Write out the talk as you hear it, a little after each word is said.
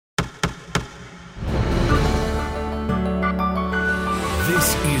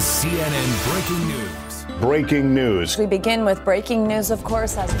This is CNN Breaking News. Breaking news. We begin with breaking news, of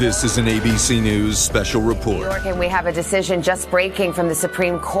course. This is an ABC News special report. New York, and we have a decision just breaking from the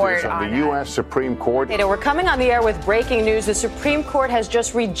Supreme Court. On the U.S. Supreme Court. We're coming on the air with breaking news. The Supreme Court has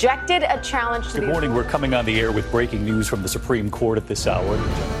just rejected a challenge to Good morning. We're coming on the air with breaking news from the Supreme Court at this hour.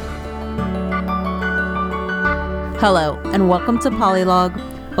 Hello, and welcome to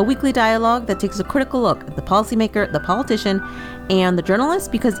Polylog, a weekly dialogue that takes a critical look at the policymaker, the politician, and the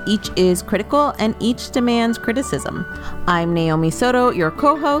journalist, because each is critical and each demands criticism. I'm Naomi Soto, your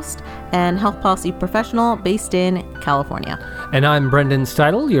co-host and health policy professional based in California. And I'm Brendan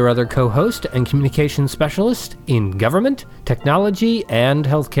Steidel, your other co-host and communications specialist in government, technology, and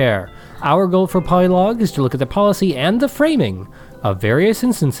healthcare. Our goal for Polylog is to look at the policy and the framing of various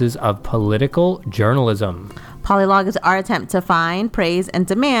instances of political journalism. Polylog is our attempt to find, praise, and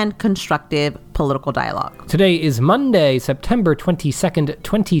demand constructive political dialogue. Today is Monday, September 22nd,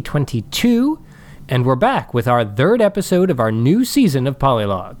 2022, and we're back with our third episode of our new season of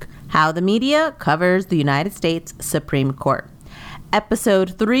Polylog. How the media covers the United States Supreme Court.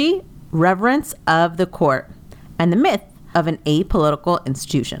 Episode 3, Reverence of the Court, and the myth of an apolitical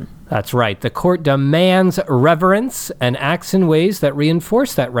institution. That's right. The court demands reverence and acts in ways that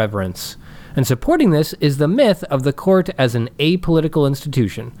reinforce that reverence. And supporting this is the myth of the court as an apolitical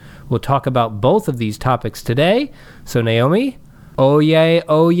institution. We'll talk about both of these topics today. So, Naomi, oh yay,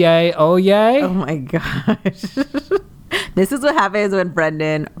 oh yay, oh yay. Oh my gosh. This is what happens when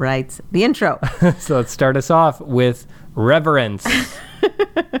Brendan writes the intro. So let's start us off with reverence.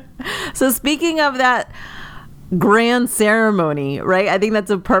 So speaking of that grand ceremony, right? I think that's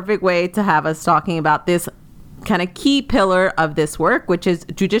a perfect way to have us talking about this kind of key pillar of this work, which is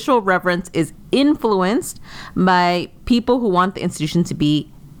judicial reverence is influenced by people who want the institution to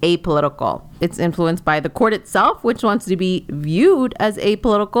be apolitical. It's influenced by the court itself, which wants to be viewed as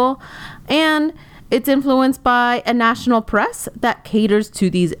apolitical, and it's influenced by a national press that caters to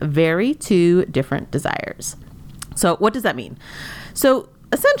these very two different desires. So what does that mean? So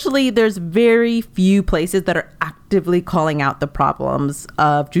essentially, there's very few places that are actively calling out the problems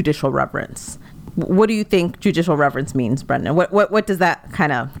of judicial reverence. What do you think judicial reverence means, Brendan? What does that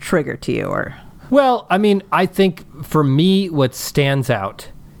kind of trigger to you? Or Well, I mean, I think for me, what stands out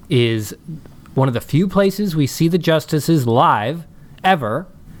is one of the few places we see the justices live ever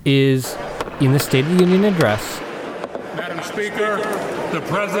is in the State of the Union address. Madam Speaker, the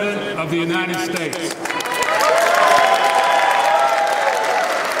President of the United States.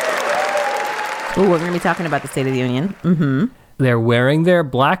 Oh, we're going to be talking about the State of the Union. Mm-hmm. They're wearing their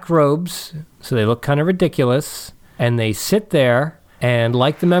black robes, so they look kind of ridiculous, and they sit there, and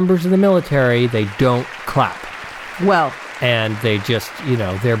like the members of the military, they don't clap. Well, and they just,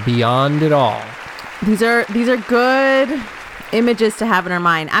 they're beyond it all. These are good images to have in our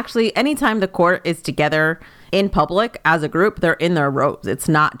mind. Actually, anytime the court is together in public as a group, they're in their robes. It's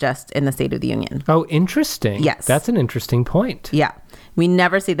not just in the State of the Union. Oh, interesting. Yes. That's an interesting point. Yeah. We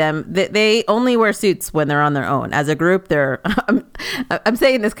never see them. They only wear suits when they're on their own. As a group, they're... I'm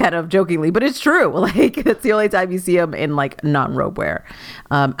saying this kind of jokingly, but it's true. Like, it's the only time you see them in, like, non-robe wear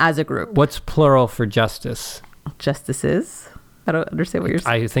as a group. What's plural for justice? Justices? I don't understand what you're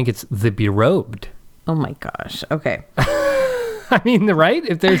saying. I think it's the berobed. Oh, my gosh. Okay. I mean, right?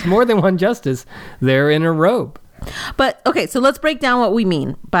 If there's more than one justice, they're in a robe. But, okay, so let's break down what we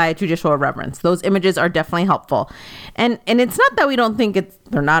mean by judicial reverence. Those images are definitely helpful. And it's not that we don't think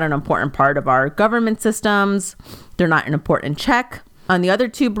they're not an important part of our government systems. They're not an important check on the other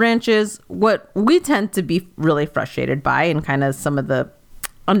two branches. What we tend to be really frustrated by, and kind of some of the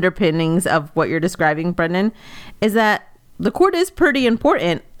underpinnings of what you're describing, Brendan, is that the court is pretty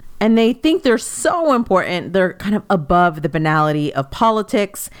important. And they think they're so important, they're kind of above the banality of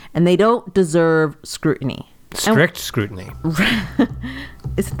politics, and they don't deserve scrutiny. Strict scrutiny.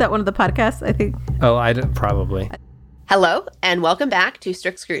 Isn't that one of the podcasts, I think? Oh, probably. Hello, and welcome back to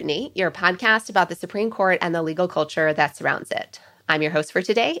Strict Scrutiny, your podcast about the Supreme Court and the legal culture that surrounds it. I'm your host for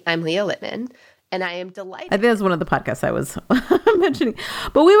today. I'm Leah Littman, and I am delighted. I think that's one of the podcasts I was mentioning.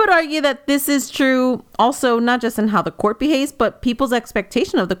 But we would argue that this is true also not just in how the court behaves, but people's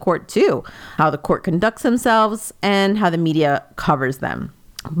expectation of the court too. How the court conducts themselves and how the media covers them.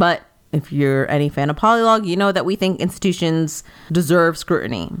 But if you're any fan of Polylog, you know that we think institutions deserve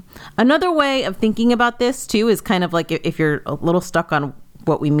scrutiny. Another way of thinking about this, too, is kind of like if you're a little stuck on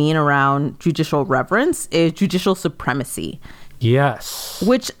what we mean around judicial reverence, is judicial supremacy. Yes.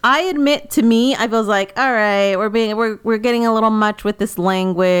 Which I admit, to me, I was like, all right, we're getting a little much with this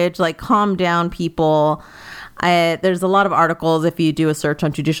language, like calm down, people. There's a lot of articles, if you do a search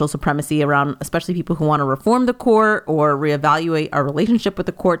on judicial supremacy, around especially people who want to reform the court or reevaluate our relationship with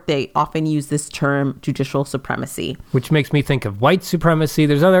the court. They often use this term, judicial supremacy. Which makes me think of white supremacy.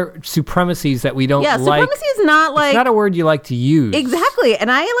 There's other supremacies that we don't like. Yeah, supremacy is not like... It's not a word you like to use. Exactly.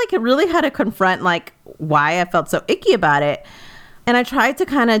 And I really had to confront why I felt so icky about it. And I tried to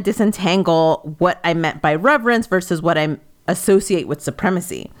kind of disentangle what I meant by reverence versus what I associate with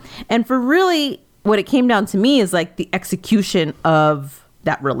supremacy. And for really... what it came down to me is the execution of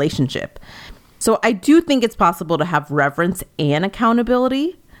that relationship. So I do think it's possible to have reverence and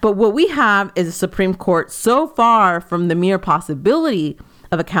accountability. But what we have is a Supreme Court so far from the mere possibility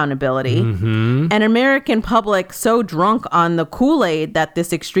of accountability, an American public so drunk on the Kool-Aid that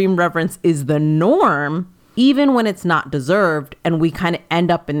this extreme reverence is the norm, even when it's not deserved. And we kind of end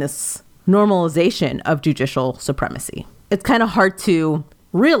up in this normalization of judicial supremacy. It's kind of hard to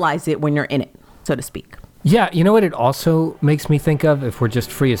realize it when you're in it, so to speak. Yeah, you know what it also makes me think of, if we're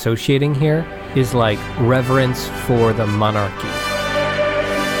just free associating here, is reverence for the monarchy.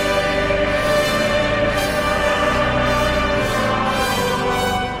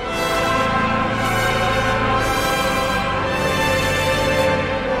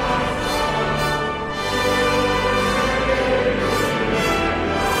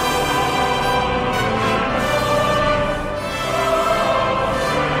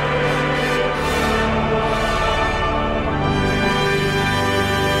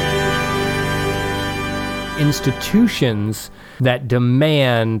 Institutions that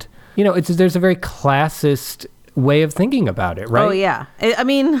demand, there's a very classist way of thinking about it, right? Oh, yeah. I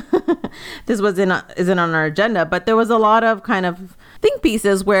mean, this isn't on our agenda, but there was a lot of kind of think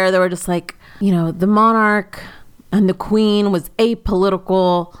pieces where they were just the monarch and the queen was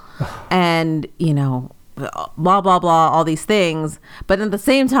apolitical and, blah, blah, blah, all these things. But at the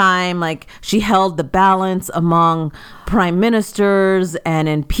same time, she held the balance among prime ministers and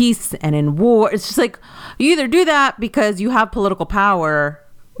in peace and in war. It's just you either do that because you have political power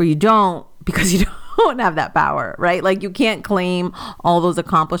or you don't because you don't have that power, right? You can't claim all those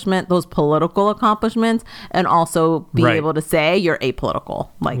political accomplishments and also be able to say you're apolitical.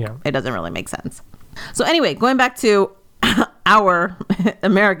 It doesn't really make sense. So anyway, going back to our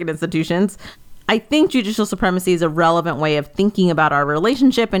American institutions, I think judicial supremacy is a relevant way of thinking about our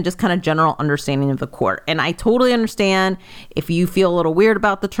relationship and just kind of general understanding of the court. And I totally understand if you feel a little weird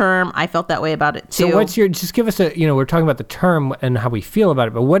about the term. I felt that way about it too. So just give us we're talking about the term and how we feel about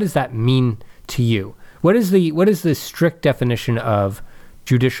it, but what does that mean to you? What is the strict definition of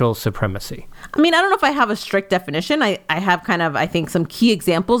judicial supremacy? I mean, I don't know if I have a strict definition. I have I think some key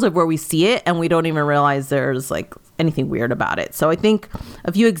examples of where we see it and we don't even realize there's anything weird about it. So I think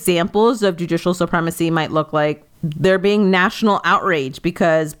a few examples of judicial supremacy might look like there being national outrage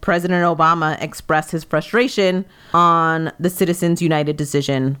because President Obama expressed his frustration on the Citizens United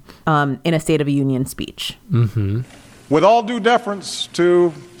decision in a State of the Union speech. Mm-hmm. With all due deference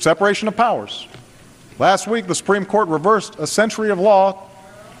to separation of powers, last week the Supreme Court reversed a century of law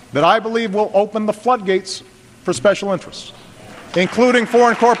that I believe will open the floodgates for special interests, including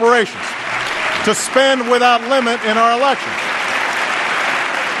foreign corporations, to spend without limit in our elections.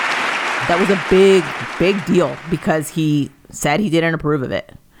 That was a big deal because he said he didn't approve of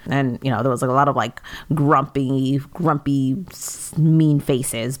it. And, there was a lot of grumpy, mean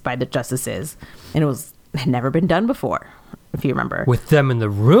faces by the justices. And it had never been done before, if you remember. With them in the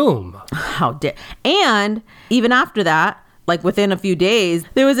room. How dare. And even after that, within a few days,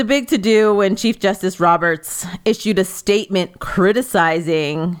 there was a big to-do when Chief Justice Roberts issued a statement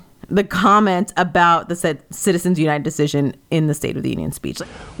criticizing the comment about the Citizens United decision in the State of the Union speech.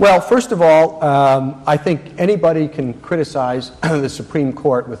 Well, first of all, I think anybody can criticize the Supreme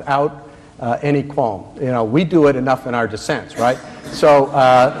Court without any qualm. We do it enough in our dissents, right? So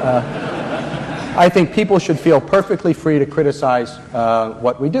I think people should feel perfectly free to criticize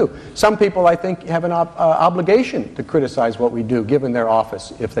what we do. Some people, I think, have an obligation to criticize what we do, given their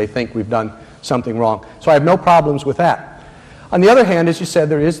office, if they think we've done something wrong. So I have no problems with that. On the other hand, as you said,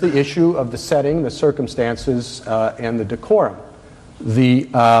 there is the issue of the setting, the circumstances, and the decorum. The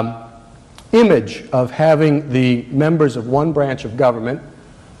image of having the members of one branch of government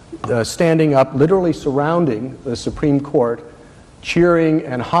standing up, literally surrounding the Supreme Court, cheering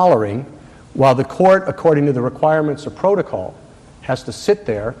and hollering, while the court, according to the requirements of protocol, has to sit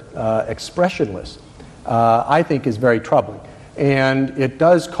there expressionless, I think is very troubling. And it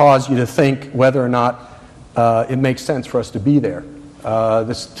does cause you to think whether or not it makes sense for us to be there.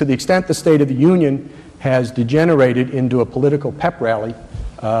 To the extent the State of the Union has degenerated into a political pep rally,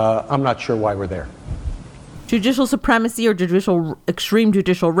 I'm not sure why we're there. Judicial supremacy or extreme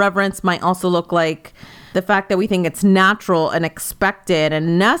judicial reverence might also look like the fact that we think it's natural and expected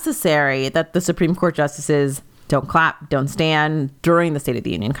and necessary that the Supreme Court justices don't clap, don't stand during the State of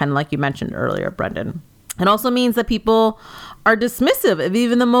the Union, kind of like you mentioned earlier, Brendan. It also means that people are dismissive of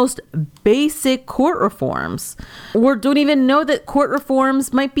even the most basic court reforms, or don't even know that court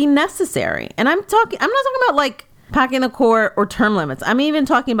reforms might be necessary. And I'm not talking about like packing the court or term limits. I'm even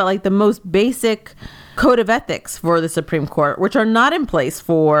talking about like the most basic code of ethics for the Supreme Court, which are not in place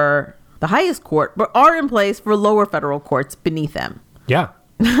for the highest court, but are in place for lower federal courts beneath them. Yeah.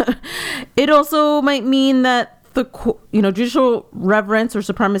 It also might mean that the judicial reverence or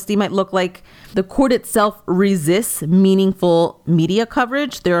supremacy might look like the court itself resists meaningful media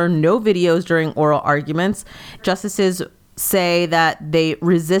coverage. There are no videos during oral arguments. Justices say that they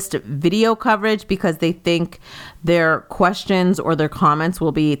resist video coverage because they think their questions or their comments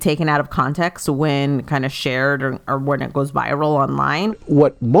will be taken out of context when kind of shared or when it goes viral online.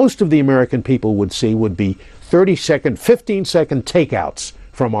 What most of the American people would see would be 30-second, 15-second takeouts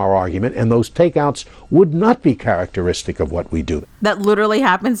from our argument, and those takeouts would not be characteristic of what we do. That literally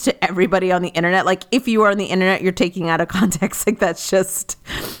happens to everybody on the internet. Like, if you are on the internet, you're taking out of context. Like, that's just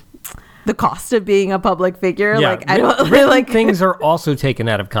the cost of being a public figure. Yeah, like, I don't really like things are also taken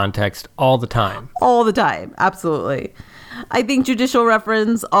out of context all the time. All the time. Absolutely. I think judicial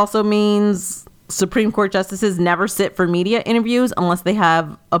reference also means Supreme Court justices never sit for media interviews unless they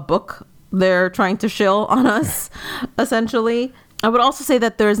have a book they're trying to shill on us, essentially. I would also say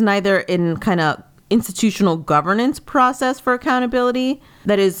that there's neither in kind of institutional governance process for accountability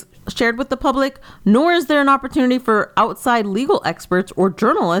that is shared with the public, nor is there an opportunity for outside legal experts or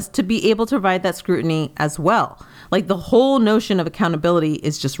journalists to be able to provide that scrutiny as well. Like, the whole notion of accountability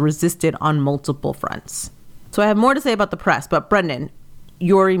is just resisted on multiple fronts. So I have more to say about the press, but Brendan,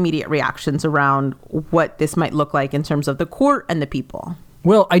 your immediate reactions around what this might look like in terms of the court and the people.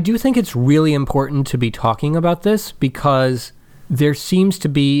 Well, I do think it's really important to be talking about this because there seems to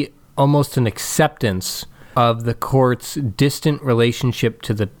be almost an acceptance of the court's distant relationship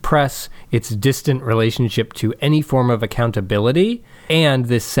to the press, its distant relationship to any form of accountability, and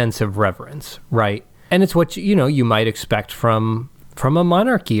this sense of reverence, right? And it's what, you might expect from a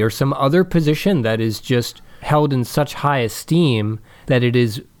monarchy or some other position that is just held in such high esteem that it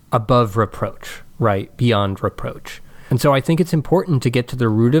is above reproach, right? Beyond reproach. And so I think it's important to get to the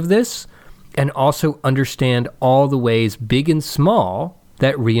root of this and also understand all the ways, big and small,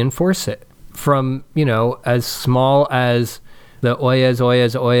 that reinforce it. From, as small as the oyas,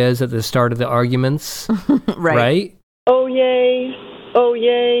 oyas, oyas at the start of the arguments, right? Oh, yay, oh,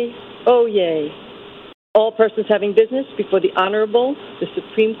 yay, oh, yay. All persons having business before the Honorable, the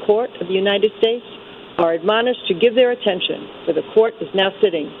Supreme Court of the United States, are admonished to give their attention, for the court is now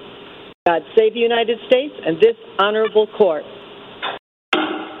sitting. God save the United States and this honorable court.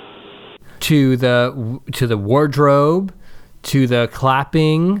 To the wardrobe, to the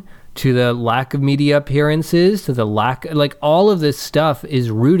clapping, to the lack of media appearances, to the lack, all of this stuff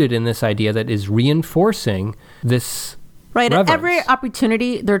is rooted in this idea that is reinforcing this right. reverence. At every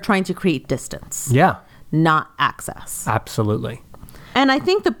opportunity, they're trying to create distance. Yeah. Not access. Absolutely. And I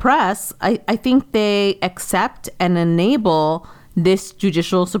think the press, I think they accept and enable this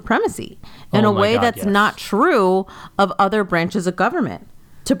judicial supremacy in a way that's not true of other branches of government.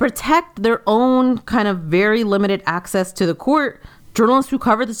 To protect their own kind of very limited access to the court, journalists who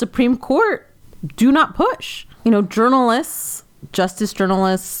cover the Supreme Court do not push. Journalists, justice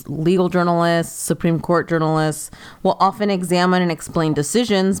journalists, legal journalists, Supreme Court journalists will often examine and explain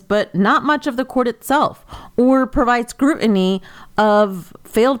decisions, but not much of the court itself, or provide scrutiny of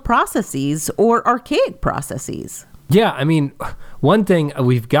failed processes or archaic processes. Yeah, I mean, one thing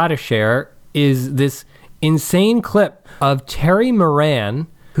we've got to share is this insane clip of Terry Moran,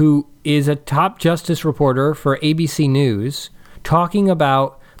 who is a top justice reporter for ABC News, talking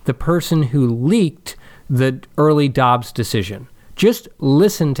about the person who leaked the early Dobbs decision. Just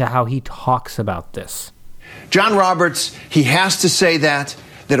listen to how he talks about this. John Roberts, he has to say that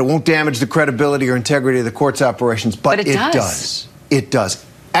it won't damage the credibility or integrity of the court's operations, but it does. It does.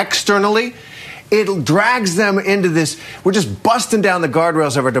 Externally, it drags them into this. We're just busting down the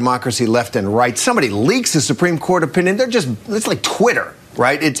guardrails of our democracy left and right. Somebody leaks a Supreme Court opinion. It's like Twitter,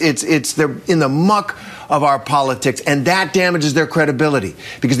 right? They're in the muck of our politics, and that damages their credibility.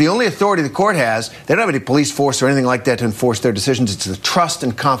 Because the only authority the court has, they don't have any police force or anything like that to enforce their decisions. It's the trust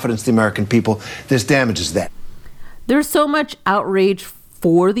and confidence of the American people. This damages that. There's so much outrage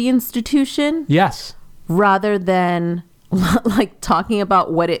for the institution. Yes. Rather than talking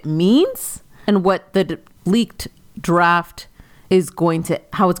about what it means and what the leaked draft is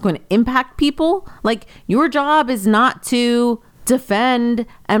how it's going to impact people. Your job is not to defend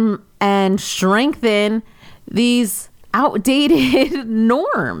and and strengthen these outdated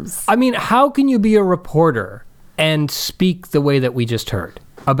norms. I mean, how can you be a reporter and speak the way that we just heard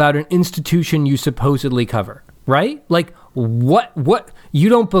about an institution you supposedly cover, right? Like, what? You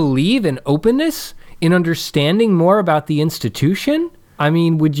don't believe in openness, in understanding more about the institution? I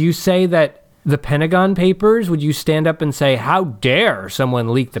mean, would you say that the Pentagon Papers, would you stand up and say, how dare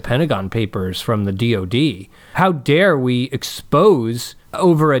someone leak the Pentagon Papers from the DOD? How dare we expose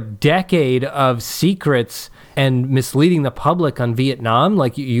over a decade of secrets and misleading the public on Vietnam?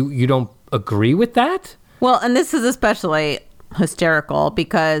 Like, you don't agree with that? Well, and this is especially hysterical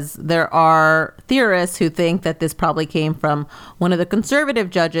because there are theorists who think that this probably came from one of the conservative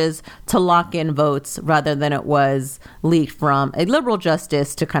judges to lock in votes rather than it was leaked from a liberal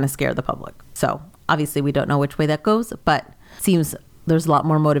justice to kind of scare the public. So obviously we don't know which way that goes, but it seems there's a lot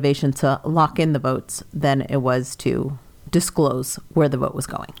more motivation to lock in the votes than it was to disclose where the vote was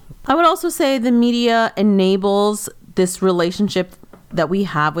going. I would also say the media enables this relationship that we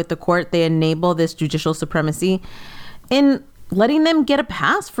have with the court. They enable this judicial supremacy in letting them get a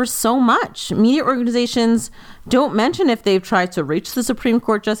pass for so much. Media organizations don't mention if they've tried to reach the Supreme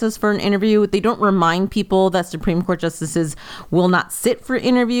Court justice for an interview. They don't remind people that Supreme Court justices will not sit for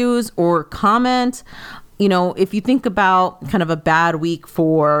interviews or comment. You know, if you think about kind of a bad week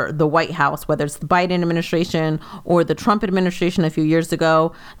for the White House, whether it's the Biden administration or the Trump administration a few years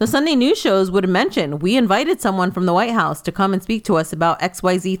ago, the Sunday news shows would mention, we invited someone from the White House to come and speak to us about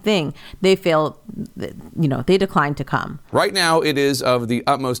XYZ thing. They failed, they declined to come. Right now, it is of the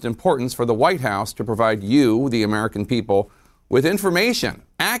utmost importance for the White House to provide you, the American people, with information,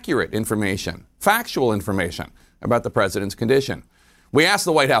 accurate information, factual information about the president's condition. We asked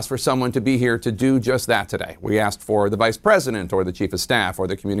the White House for someone to be here to do just that today. We asked for the vice president or the chief of staff or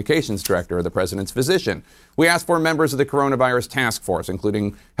the communications director or the president's physician. We asked for members of the coronavirus task force,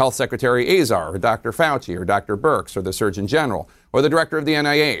 including Health Secretary Azar or Dr. Fauci or Dr. Birx or the Surgeon General or the director of the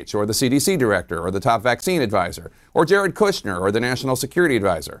NIH or the CDC director or the top vaccine advisor or Jared Kushner or the national security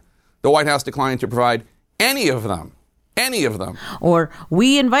advisor. The White House declined to provide any of them. Any of them. Or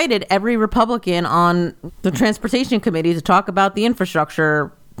we invited every Republican on the transportation committee to talk about the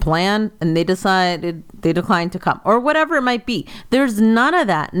infrastructure plan and they declined to come, or whatever it might be. There's none of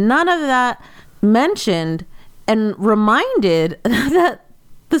that mentioned and reminded that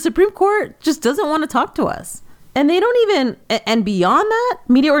the Supreme Court just doesn't want to talk to us. And they don't even, and beyond that,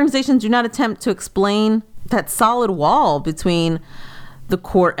 media organizations do not attempt to explain that solid wall between the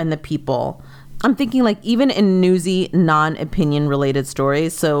court and the people. I'm thinking like even in newsy, non-opinion related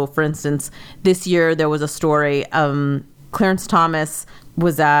stories. So for instance, this year there was a story, Clarence Thomas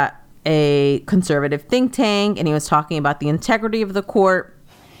was at a conservative think tank and he was talking about the integrity of the court.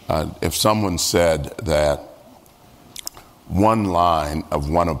 If someone said that one line of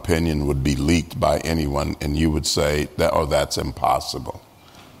one opinion would be leaked by anyone and you would say that, oh, that's impossible.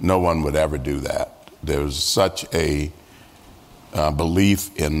 No one would ever do that. There's such a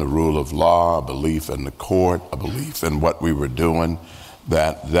belief in the rule of law, a belief in the court, a belief in what we were doing,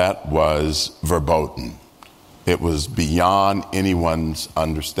 that was verboten. It was beyond anyone's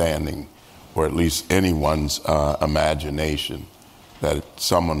understanding, or at least anyone's imagination, that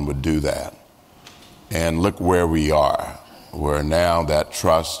someone would do that. And look where we are, where now that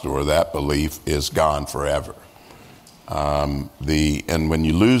trust or that belief is gone forever. And when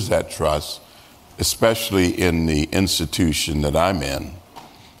you lose that trust, especially in the institution that I'm in,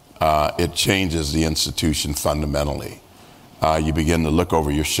 it changes the institution fundamentally. You begin to look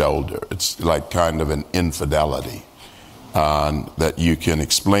over your shoulder. It's like kind of an infidelity that you can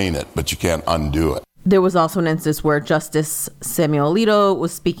explain it, but you can't undo it. There was also an instance where Justice Samuel Alito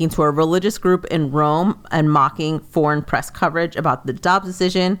was speaking to a religious group in Rome and mocking foreign press coverage about the Dobbs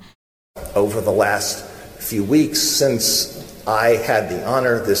decision. Over the last few weeks, since I had the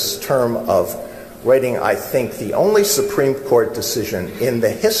honor this term of writing, I think, the only Supreme Court decision in the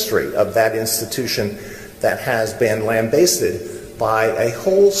history of that institution that has been lambasted by a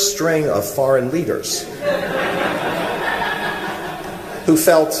whole string of foreign leaders who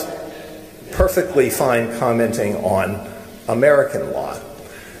felt perfectly fine commenting on American law.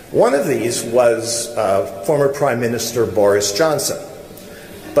 One of these was former Prime Minister Boris Johnson,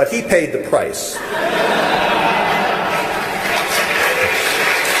 but he paid the price.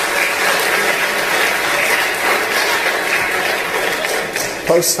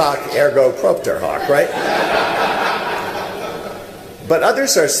 Post hoc ergo propter hoc, right? But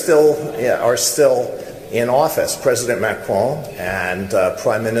others are still in office. President Macron and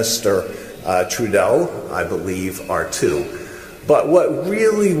Prime Minister Trudeau, I believe, are too. But what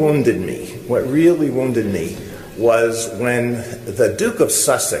really wounded me was when the Duke of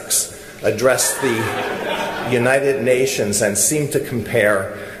Sussex addressed the United Nations and seemed to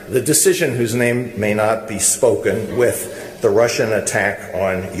compare the decision, whose name may not be spoken, with the Russian attack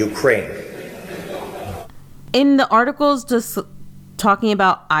on Ukraine. In the articles just talking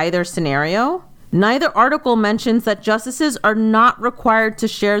about either scenario, neither article mentions that justices are not required to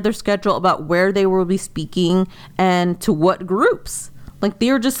share their schedule about where they will be speaking and to what groups. Like,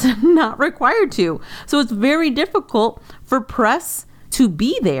 they're just not required to. So it's very difficult for press to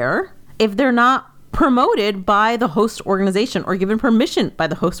be there if they're not promoted by the host organization or given permission by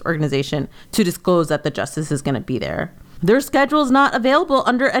the host organization to disclose that the justice is going to be there. Their schedule is not available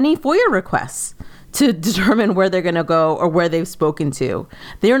under any FOIA requests to determine where they're going to go or where they've spoken to.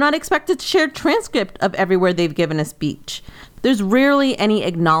 They are not expected to share transcript of everywhere they've given a speech. There's rarely any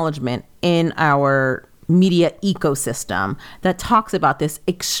acknowledgement in our media ecosystem that talks about this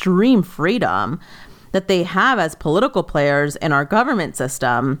extreme freedom that they have as political players in our government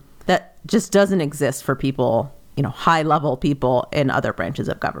system that just doesn't exist for people, high-level people in other branches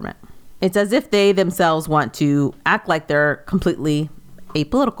of government. It's as if they themselves want to act like they're completely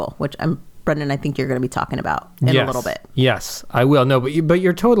apolitical, which Brendan, I think you're going to be talking about in a little bit. Yes, I will. No, but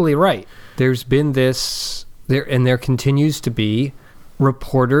you're totally right. There's been there continues to be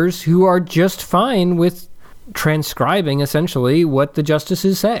reporters who are just fine with transcribing essentially what the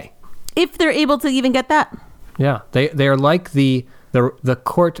justices say. If they're able to even get that. Yeah, they're like the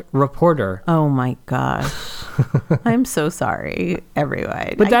court reporter. Oh my gosh. I'm so sorry,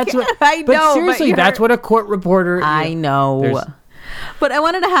 everyone. But that's what I know. But seriously, that's what a court reporter is. I know. But I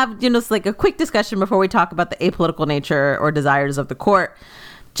wanted to have, like a quick discussion before we talk about the apolitical nature or desires of the court.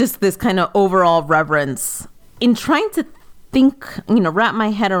 Just this kind of overall reverence in trying to think, wrap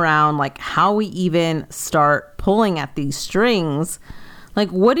my head around like how we even start pulling at these strings. Like,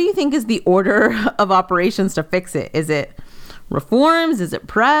 what do you think is the order of operations to fix it? Is it reforms? Is it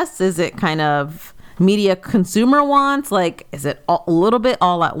press? Is it kind of media consumer wants? Like, is it a little bit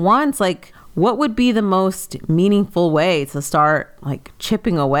all at once? Like, what would be the most meaningful way to start like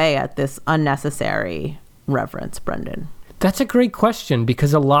chipping away at this unnecessary reverence, Brendan? That's a great question,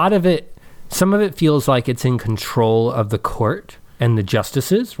 because some of it feels like it's in control of the court and the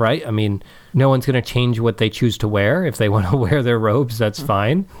justices, right? I mean, no one's going to change what they choose to wear. If they want to wear their robes, that's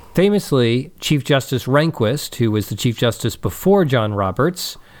fine. Famously, Chief Justice Rehnquist, who was the Chief Justice before John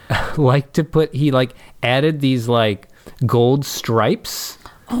Roberts, added these like gold stripes.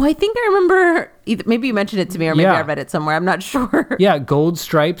 Oh, I think I remember, maybe you mentioned it to me or maybe I read it somewhere. I'm not sure. Yeah, gold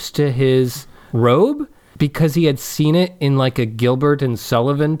stripes to his robe because he had seen it in like a Gilbert and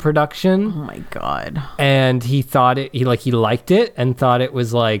Sullivan production. Oh my God. And he thought he liked it and thought it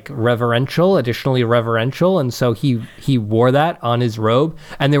was like additionally reverential. And so he wore that on his robe.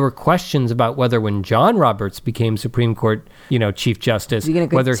 And there were questions about whether when John Roberts became Supreme Court, Chief Justice,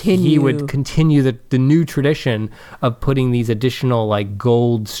 whether he would continue the new tradition of putting these additional like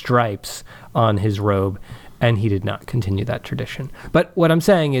gold stripes on his robe. And he did not continue that tradition. But what I'm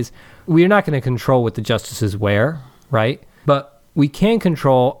saying is, we're not going to control what the justices wear, right? But we can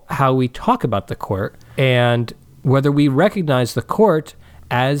control how we talk about the court and whether we recognize the court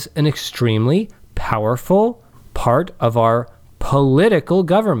as an extremely powerful part of our political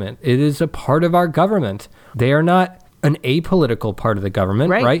government. It is a part of our government. They are not an apolitical part of the government,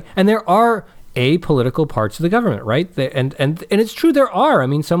 right? And there are apolitical parts of the government, right? And it's true there are. I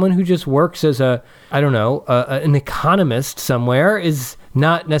mean, someone who just works as an economist somewhere is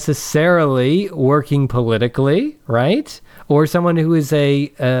not necessarily working politically, right? Or someone who is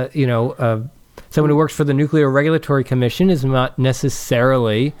someone who works for the Nuclear Regulatory Commission is not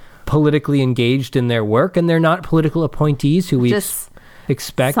necessarily politically engaged in their work, and they're not political appointees who we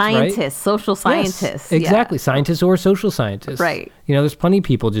expect, scientists, right? Social scientists. Yes, exactly. Yeah. Scientists or social scientists. Right. There's plenty of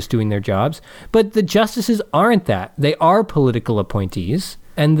people just doing their jobs. But the justices aren't that. They are political appointees,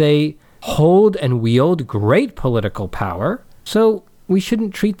 and they hold and wield great political power. So we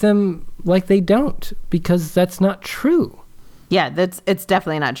shouldn't treat them like they don't, because that's not true. Yeah, it's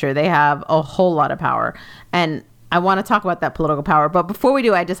definitely not true. They have a whole lot of power. And I want to talk about that political power. But before we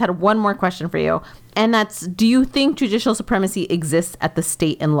do, I just had one more question for you. And that's, do you think judicial supremacy exists at the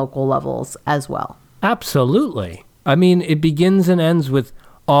state and local levels as well? Absolutely. I mean, it begins and ends with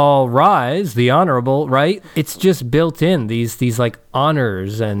all rise, the honorable, right? It's just built in, these like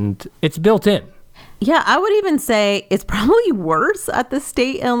honors, and it's built in. Yeah, I would even say it's probably worse at the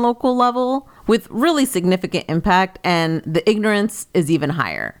state and local level with really significant impact, and the ignorance is even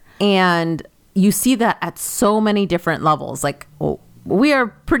higher. And you see that at so many different levels. Like, we are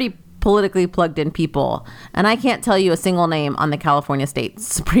pretty politically plugged in people, and I can't tell you a single name on the California State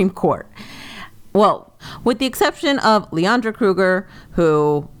Supreme Court. Well, with the exception of Leandra Kruger,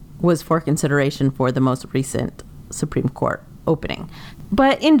 who was for consideration for the most recent Supreme Court opening.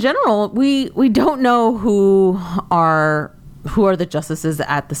 But in general, we don't know who are the justices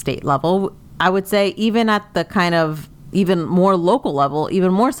at the state level. I would say even at the kind of even more local level,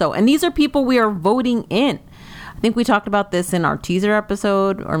 even more so. And these are people we are voting in. I think we talked about this in our teaser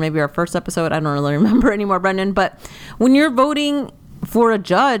episode, or maybe our first episode. I don't really remember anymore, Brendan. But when you're voting for a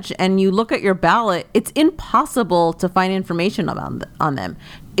judge and you look at your ballot, it's impossible to find information on them.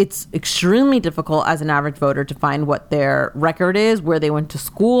 It's extremely difficult as an average voter to find what their record is, where they went to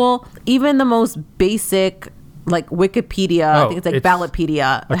school. Even the most basic, like Wikipedia, I think it's like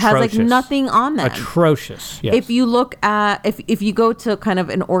Ballotpedia, it has like nothing on them. Atrocious. Yes. If you look at, if you go to kind of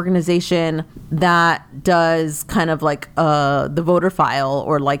an organization that does kind of like the voter file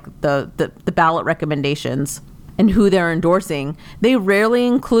or like the ballot recommendations and who they're endorsing, they rarely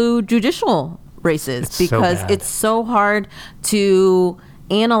include judicial races because it's so hard to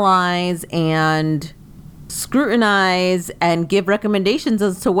analyze and scrutinize and give recommendations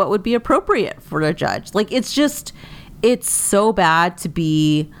as to what would be appropriate for a judge. Like it's so bad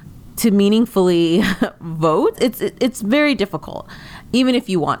to meaningfully vote. It's very difficult, even if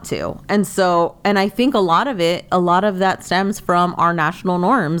you want to. And I think a lot of that stems from our national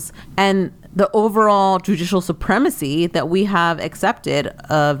norms and the overall judicial supremacy that we have accepted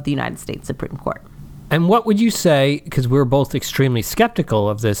of the United States Supreme Court. And what would you say, because we're both extremely skeptical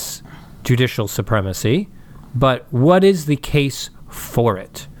of this judicial supremacy, but what is the case for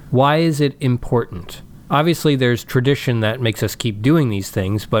it? Why is it important? Obviously, there's tradition that makes us keep doing these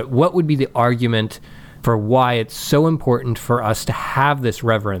things, but what would be the argument for why it's so important for us to have this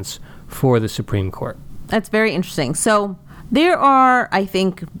reverence for the Supreme Court? That's very interesting. So there are, I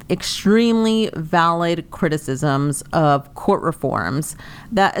think, extremely valid criticisms of court reforms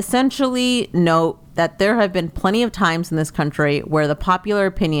that essentially note that there have been plenty of times in this country where the popular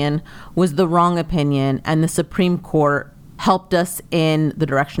opinion was the wrong opinion and the Supreme Court helped us in the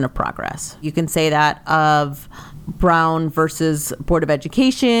direction of progress. You can say that of Brown versus Board of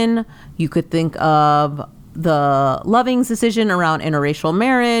Education. You could think of the Lovings decision around interracial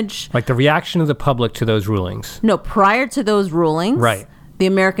marriage. Like the reaction of the public to those rulings. No, prior to those rulings, right, the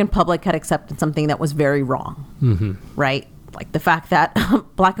American public had accepted something that was very wrong, right? Like the fact that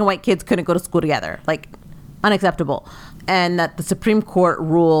black and white kids couldn't go to school together, like unacceptable. And that the Supreme Court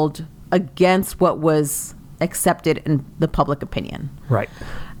ruled against what was accepted in the public opinion. Right.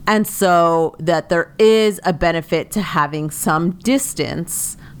 And so that there is a benefit to having some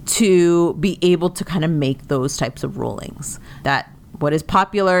distance to be able to kind of make those types of rulings. That what is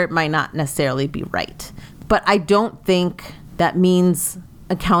popular might not necessarily be right. But I don't think that means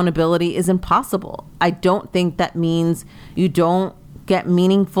accountability is impossible. I don't think that means you don't get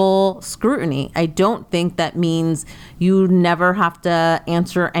meaningful scrutiny. I don't think that means you never have to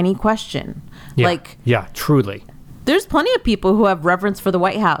answer any question. Yeah, truly. There's plenty of people who have reverence for the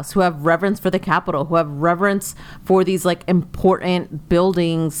White House, who have reverence for the Capitol, who have reverence for these like important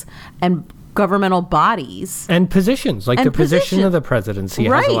buildings and governmental bodies. And positions, like the position of the presidency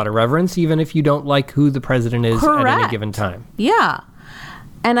has a lot of reverence, even if you don't like who the president is at any given time. Yeah.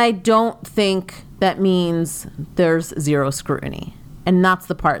 And I don't think that means there's zero scrutiny. And that's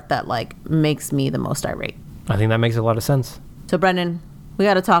the part that like makes me the most irate. I think that makes a lot of sense. So Brendan, we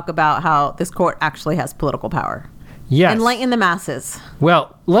got to talk about how this court actually has political power. Yes. Enlighten the masses.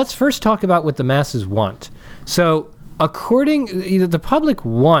 Well, let's first talk about what the masses want. So the public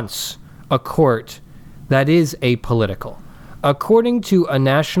wants a court that is apolitical. According to a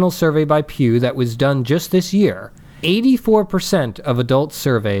national survey by Pew that was done just this year, 84% of adults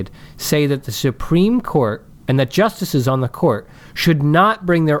surveyed say that the Supreme Court and that justices on the court should not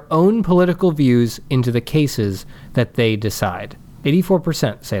bring their own political views into the cases that they decide.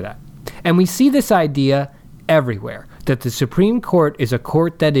 84% say that. And we see this idea everywhere, that the Supreme Court is a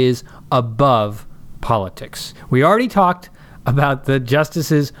court that is above politics. We already talked about the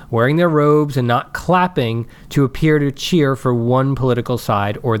justices wearing their robes and not clapping to appear to cheer for one political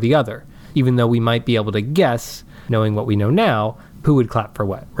side or the other, even though we might be able to guess, knowing what we know now, who would clap for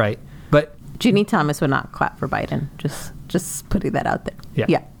what, right? But Ginny Thomas would not clap for Biden. Just putting that out there.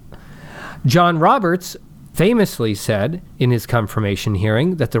 Yeah. John Roberts famously said in his confirmation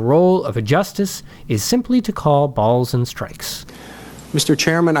hearing that the role of a justice is simply to call balls and strikes. Mr.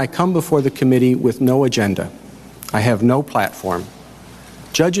 Chairman, I come before the committee with no agenda. I have no platform.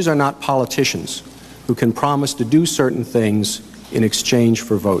 Judges are not politicians who can promise to do certain things in exchange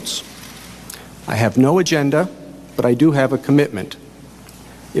for votes. I have no agenda, but I do have a commitment.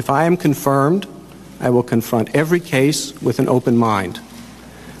 If I am confirmed, I will confront every case with an open mind.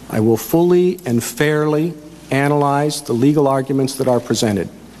 I will fully and fairly analyze the legal arguments that are presented.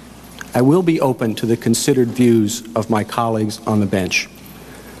 I will be open to the considered views of my colleagues on the bench.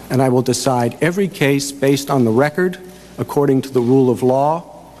 And I will decide every case based on the record, according to the rule of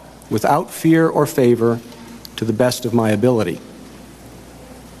law, without fear or favor, to the best of my ability.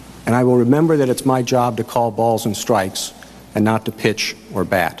 And I will remember that it's my job to call balls and strikes and not to pitch or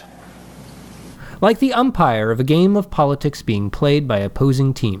bat. Like the umpire of a game of politics being played by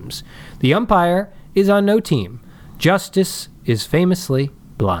opposing teams, the umpire is on no team. Justice is famously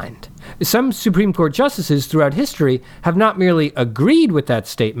blind. Some Supreme Court justices throughout history have not merely agreed with that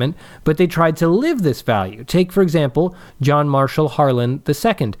statement, but they tried to live this value. Take, for example, John Marshall Harlan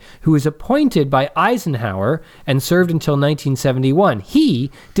II, who was appointed by Eisenhower and served until 1971. He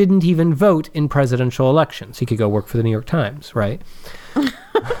didn't even vote in presidential elections. He could go work for the New York Times, right?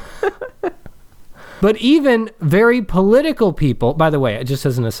 But even very political people, by the way, just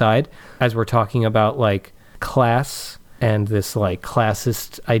as an aside, as we're talking about like class and this like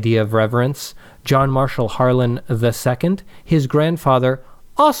classist idea of reverence, John Marshall Harlan II, his grandfather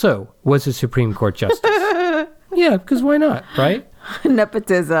also was a Supreme Court justice. Yeah, because why not, right?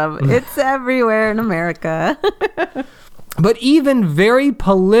 Nepotism. It's everywhere in America. But even very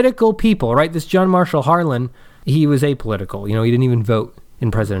political people, right? This John Marshall Harlan, he was apolitical. You know, he didn't even vote in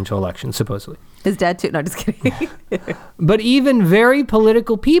presidential elections, supposedly. His dad too. No, just kidding. But even very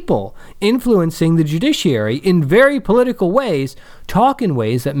political people influencing the judiciary in very political ways talk in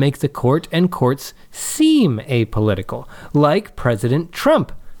ways that make the court and courts seem apolitical, like President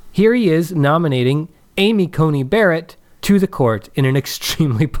Trump. Here he is nominating Amy Coney Barrett to the court in an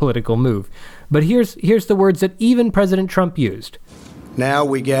extremely political move. But here's the words that even President Trump used. Now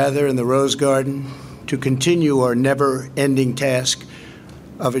we gather in the Rose Garden to continue our never-ending task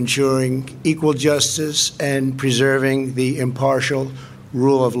of ensuring equal justice and preserving the impartial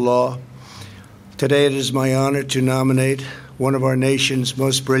rule of law. Today it is my honor to nominate one of our nation's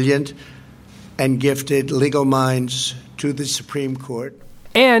most brilliant and gifted legal minds to the Supreme Court.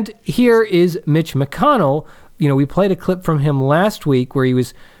 And here is Mitch McConnell. You know, we played a clip from him last week where he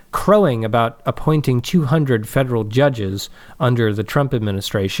was crowing about appointing 200 federal judges under the Trump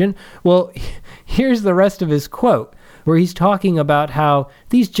administration. Well, here's the rest of his quote, where he's talking about how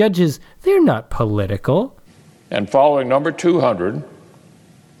these judges, they're not political. And following number 200,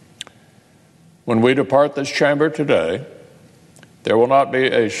 when we depart this chamber today, there will not be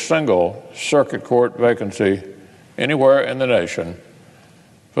a single circuit court vacancy anywhere in the nation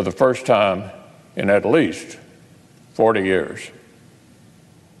for the first time in at least 40 years.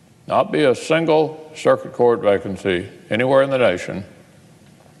 Not be a single circuit court vacancy anywhere in the nation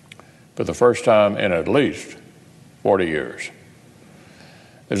for the first time in at least 40 years.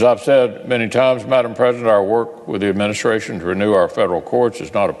 As I've said many times, Madam President, our work with the administration to renew our federal courts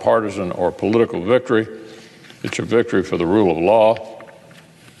is not a partisan or political victory. It's a victory for the rule of law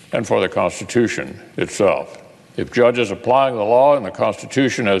and for the Constitution itself. If judges applying the law and the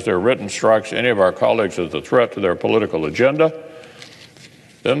Constitution as they're written strikes any of our colleagues as a threat to their political agenda,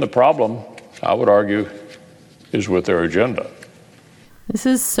 then the problem, I would argue, is with their agenda. This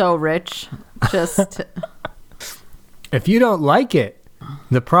is so rich. Just... If you don't like it,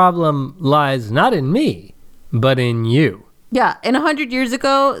 the problem lies not in me, but in you. Yeah, and 100 years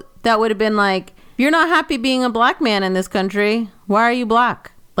ago, that would have been like, if you're not happy being a black man in this country, why are you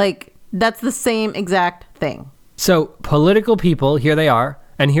black? Like, that's the same exact thing. So, political people, here they are,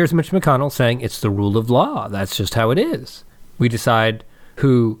 and here's Mitch McConnell saying it's the rule of law. That's just how it is. We decide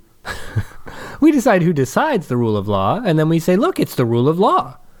who decides the rule of law, and then we say, look, it's the rule of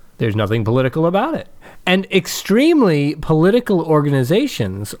law. There's nothing political about it. And extremely political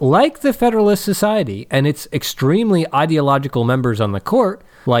organizations like the Federalist Society and its extremely ideological members on the court,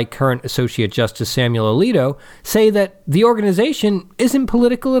 like current Associate Justice Samuel Alito, say that the organization isn't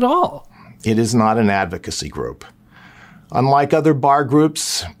political at all. It is not an advocacy group. Unlike other bar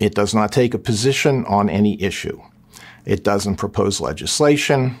groups, it does not take a position on any issue. It doesn't propose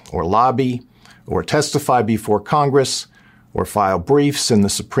legislation or lobby or testify before Congress or file briefs in the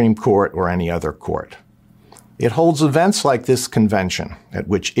Supreme Court or any other court. It holds events like this convention at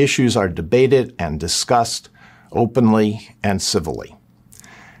which issues are debated and discussed openly and civilly.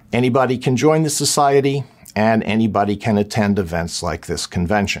 Anybody can join the society, and anybody can attend events like this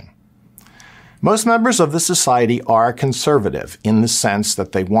convention. Most members of the society are conservative in the sense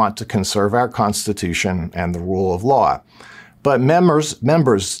that they want to conserve our Constitution and the rule of law, but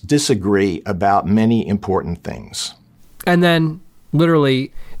members disagree about many important things. And then,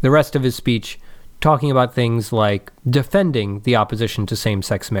 literally, the rest of his speech talking about things like defending the opposition to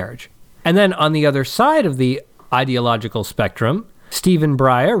same-sex marriage. And then on the other side of the ideological spectrum, Stephen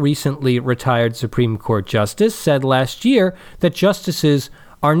Breyer, recently retired Supreme Court justice, said last year that justices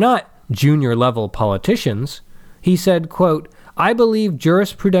are not junior-level politicians. He said, quote, "I believe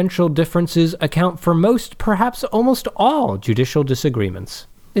jurisprudential differences account for most, perhaps almost all, judicial disagreements.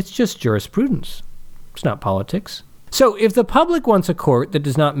 It's just jurisprudence. It's not politics." So if the public wants a court that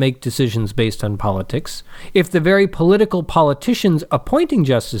does not make decisions based on politics, if the very political politicians appointing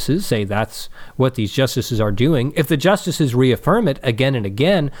justices say that's what these justices are doing, if the justices reaffirm it again and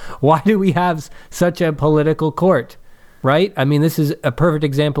again, why do we have such a political court, right? I mean, this is a perfect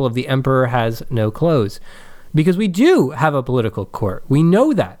example of the emperor has no clothes. Because we do have a political court. We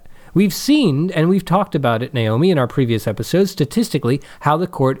know that. We've seen, and we've talked about it, Naomi, in our previous episodes, statistically, how the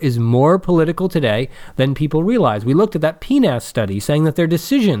court is more political today than people realize. We looked at that PNAS study saying that their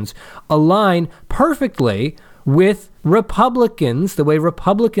decisions align perfectly with Republicans, the way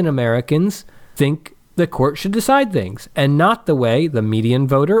Republican Americans think the court should decide things, and not the way the median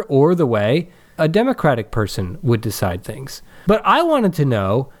voter or the way a Democratic person would decide things. But I wanted to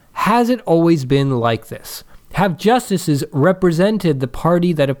know, has it always been like this? Have justices represented the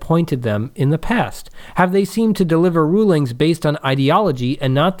party that appointed them in the past? Have they seemed to deliver rulings based on ideology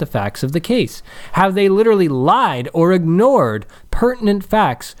and not the facts of the case? Have they literally lied or ignored pertinent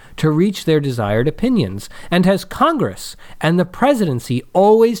facts to reach their desired opinions? And has Congress and the presidency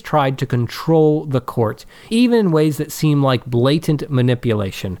always tried to control the court, even in ways that seem like blatant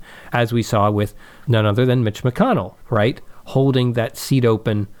manipulation, as we saw with none other than Mitch McConnell, right? Holding that seat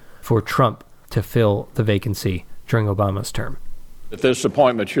open for Trump to fill the vacancy during Obama's term. That this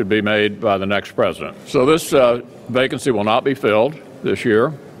appointment should be made by the next president. So this vacancy will not be filled this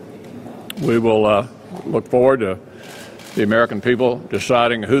year. We will look forward to the American people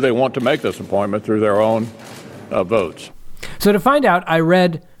deciding who they want to make this appointment through their own votes. So to find out, I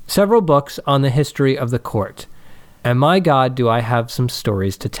read several books on the history of the court. And my God, do I have some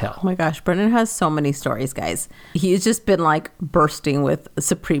stories to tell. Oh my gosh, Brendan has so many stories, guys. He's just been like bursting with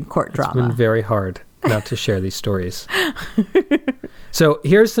Supreme Court drama. It's been very hard not to share these stories. So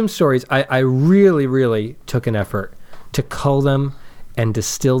here's some stories. I really, really took an effort to cull them and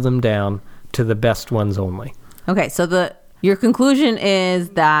distill them down to the best ones only. Okay, so your conclusion is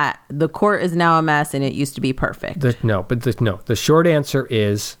that the court is now a mess and it used to be perfect. The short answer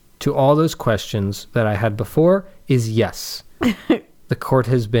is, to all those questions that I had before, is yes. The court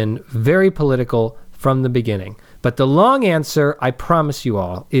has been very political from the beginning. But the long answer, I promise you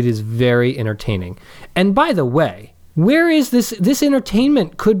all, it is very entertaining. And by the way, where is this? This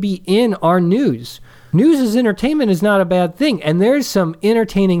entertainment could be in our news. News as entertainment is not a bad thing. And there's some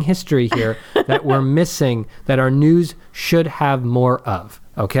entertaining history here that we're missing that our news should have more of.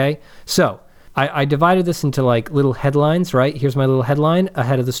 Okay? So I divided this into like little headlines, right? Here's my little headline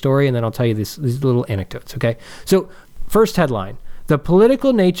ahead of the story, and then I'll tell you these little anecdotes, okay? So first headline, the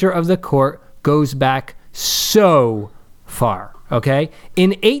political nature of the court goes back so far, okay?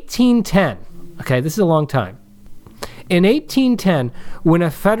 In 1810, okay, this is a long time. In 1810, when a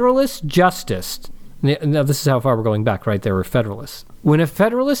Federalist justice, now this is how far we're going back, right? There were Federalists. When a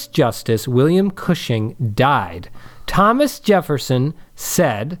Federalist justice, William Cushing, died, Thomas Jefferson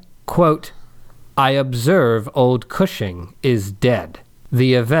said, quote, "I observe old Cushing is dead.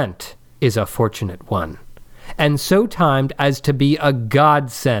 The event is a fortunate one, and so timed as to be a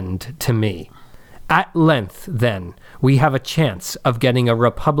godsend to me. At length, then, we have a chance of getting a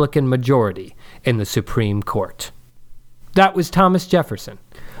Republican majority in the Supreme Court." That was Thomas Jefferson.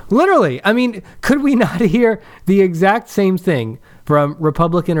 Literally, I mean, could we not hear the exact same thing from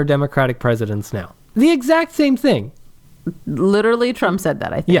Republican or Democratic presidents now? The exact same thing. Literally, Trump said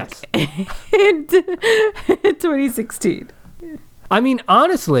that, I think. Yes. in 2016. I mean,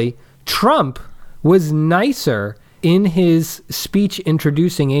 honestly, Trump was nicer in his speech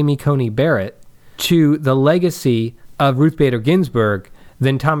introducing Amy Coney Barrett to the legacy of Ruth Bader Ginsburg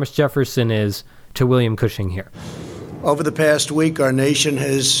than Thomas Jefferson is to William Cushing here. Over the past week, our nation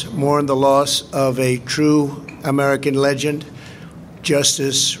has mourned the loss of a true American legend.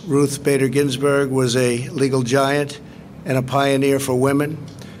 Justice Ruth Bader Ginsburg was a legal giant and a pioneer for women.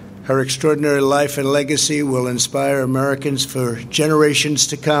 Her extraordinary life and legacy will inspire Americans for generations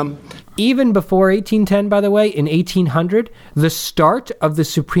to come. Even before 1810, by the way, in 1800, the start of the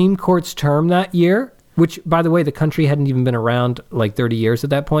Supreme Court's term that year, which, by the way, the country hadn't even been around like 30 years at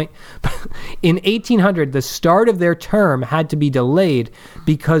that point. In 1800, the start of their term had to be delayed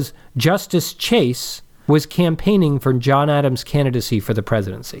because Justice Chase was campaigning for John Adams' candidacy for the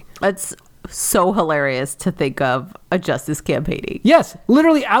presidency. That's so hilarious to think of a justice campaigning. Yes,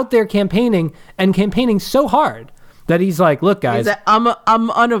 literally out there campaigning, and campaigning so hard that he's like, look, guys, I'm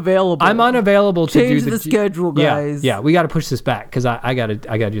unavailable. I'm unavailable to Change do the schedule, guys. Yeah, we got to push this back because I got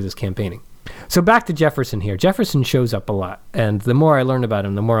to do this campaigning. So back to Jefferson here. Jefferson shows up a lot, and the more I learn about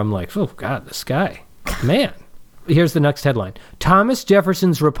him, the more I'm like, oh God, this guy, man. Here's the next headline. Thomas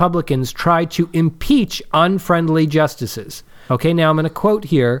Jefferson's Republicans try to impeach unfriendly justices. Okay, now I'm going to quote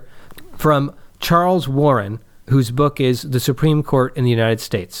here from Charles Warren, whose book is The Supreme Court in the United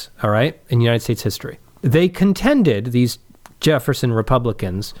States, all right, in United States history. They contended, these Jefferson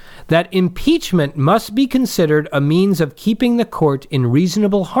Republicans, that impeachment must be considered a means of keeping the court in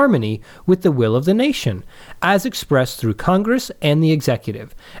reasonable harmony with the will of the nation, as expressed through Congress and the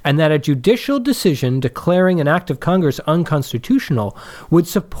executive, and that a judicial decision declaring an act of Congress unconstitutional would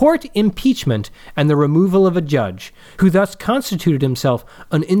support impeachment and the removal of a judge, who thus constituted himself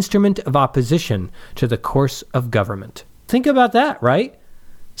an instrument of opposition to the course of government. Think about that, right?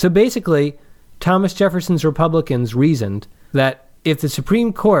 So basically, Thomas Jefferson's Republicans reasoned that if the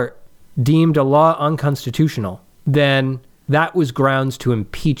Supreme Court deemed a law unconstitutional, then that was grounds to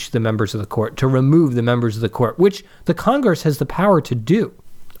impeach the members of the court, to remove the members of the court, which the Congress has the power to do.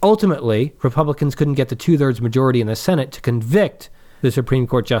 Ultimately, Republicans couldn't get the 2/3 majority in the Senate to convict the Supreme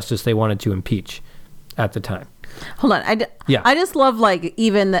Court justice they wanted to impeach at the time. Hold on. I just love, like,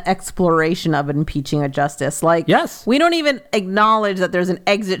 even the exploration of impeaching a justice. Like, yes, we don't even acknowledge that there's an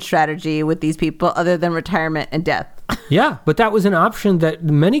exit strategy with these people other than retirement and death. Yeah, but that was an option that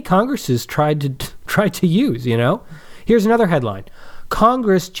many Congresses tried to use, you know? Here's another headline.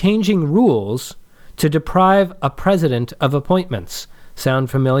 Congress changing rules to deprive a president of appointments. Sound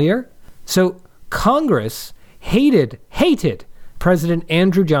familiar? So Congress hated President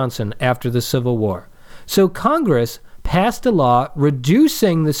Andrew Johnson after the Civil War. So Congress passed a law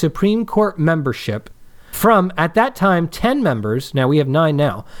reducing the Supreme Court membership from, at that time, 10 members. Now we have 9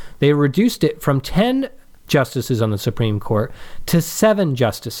 now. They reduced it from 10 justices on the Supreme Court to 7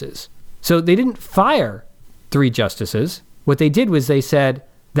 justices. So they didn't fire 3 justices. What they did was they said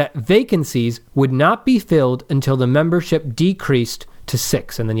that vacancies would not be filled until the membership decreased to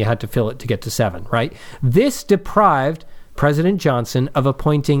 6, and then you had to fill it to get to 7, right? This deprived President Johnson of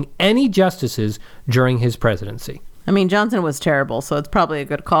appointing any justices during his presidency. I mean, Johnson was terrible, so it's probably a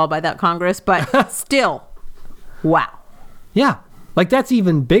good call by that Congress, but still, wow. Yeah, like that's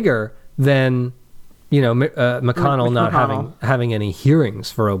even bigger than, you know, McConnell not having any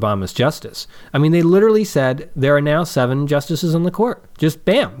hearings for Obama's justice. I mean, they literally said there are now 7 justices on the court. Just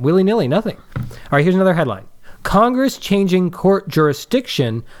bam, willy-nilly, nothing. All right, here's another headline. Congress changing court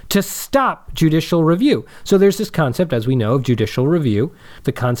jurisdiction to stop judicial review. So there's this concept, as we know, of judicial review.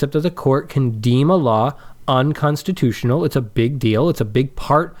 The concept of the court can deem a law unconstitutional. It's a big deal. It's a big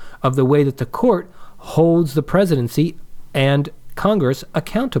part of the way that the court holds the presidency and Congress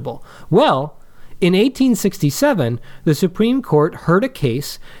accountable. Well, in 1867, the Supreme Court heard a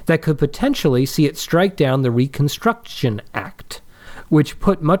case that could potentially see it strike down the Reconstruction Act, which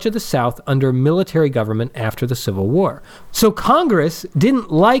put much of the South under military government after the Civil War. So Congress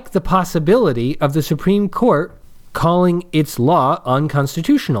didn't like the possibility of the Supreme Court calling its law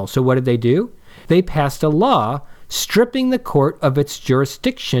unconstitutional. So what did they do? They passed a law stripping the court of its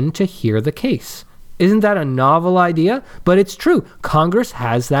jurisdiction to hear the case. Isn't that a novel idea? But it's true. Congress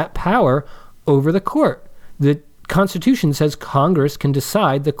has that power over the court. The Constitution says Congress can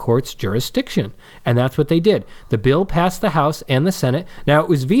decide the court's jurisdiction, and that's what they did. The bill passed the House and the Senate. Now, it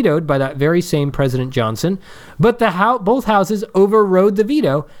was vetoed by that very same President Johnson, but both houses overrode the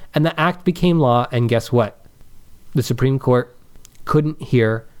veto, and the act became law, and guess what? The Supreme Court couldn't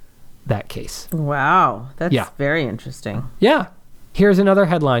hear that case. Wow, that's very interesting. Yeah. Here's another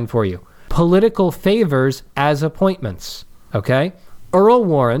headline for you. Political favors as appointments, okay? Earl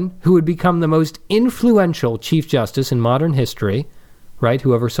Warren, who would become the most influential Chief Justice in modern history, right,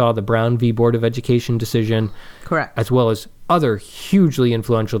 who oversaw the Brown v. Board of Education decision, correct, as well as other hugely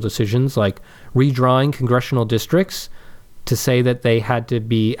influential decisions like redrawing congressional districts to say that they had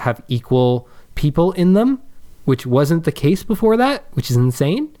to have equal people in them, which wasn't the case before that, which is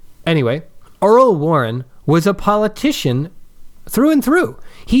insane. Anyway, Earl Warren was a politician through and through.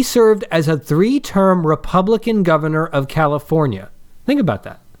 He served as a 3-term Republican governor of California. Think about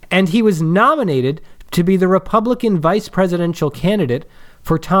that. And he was nominated to be the Republican vice presidential candidate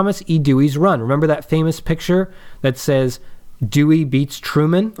for Thomas E. Dewey's run. Remember that famous picture that says Dewey beats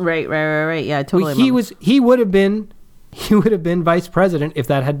Truman? Right. Yeah, totally. Well, he would have been vice president if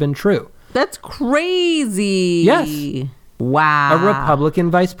that had been true. That's crazy. Yes. Wow. A Republican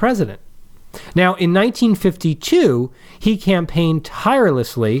vice president. Now, in 1952, he campaigned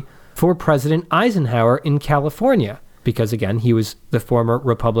tirelessly for President Eisenhower in California. because, again, he was the former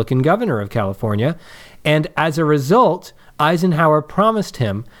Republican governor of California. And as a result, Eisenhower promised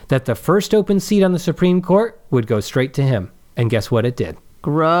him that the first open seat on the Supreme Court would go straight to him. And guess what it did?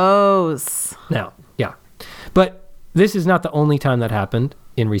 Gross. Now, yeah. But this is not the only time that happened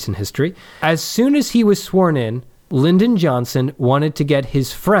in recent history. As soon as he was sworn in, Lyndon Johnson wanted to get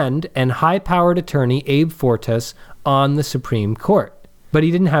his friend and high-powered attorney Abe Fortas on the Supreme Court. But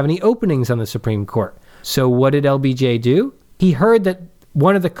he didn't have any openings on the Supreme Court. So what did LBJ do? He heard that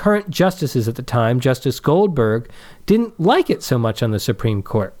one of the current justices at the time, Justice Goldberg, didn't like it so much on the Supreme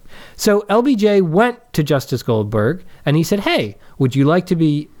Court. So LBJ went to Justice Goldberg and he said, hey, would you like to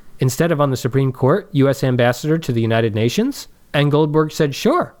be, instead of on the Supreme Court, U.S. Ambassador to the United Nations? And Goldberg said,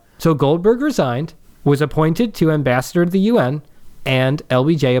 sure. So Goldberg resigned, was appointed to Ambassador to the UN, and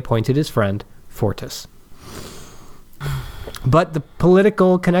LBJ appointed his friend, Fortas. But the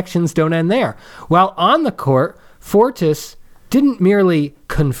political connections don't end there. While on the court, Fortas didn't merely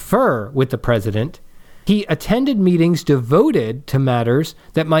confer with the president. He attended meetings devoted to matters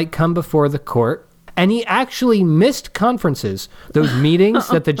that might come before the court, and he actually missed conferences, those meetings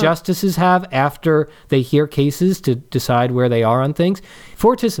that the justices have after they hear cases to decide where they are on things.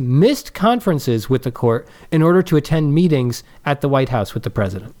 Fortas missed conferences with the court in order to attend meetings at the White House with the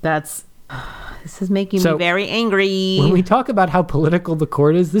president. This is making me very angry. When we talk about how political the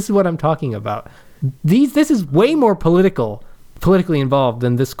court is, this is what I'm talking about. This is way more politically involved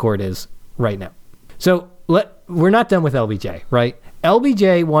than this court is right now. So we're not done with LBJ, right?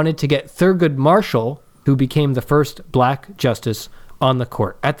 LBJ wanted to get Thurgood Marshall, who became the first black justice on the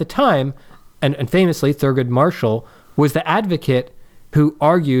court. At the time, and famously, Thurgood Marshall was the advocate who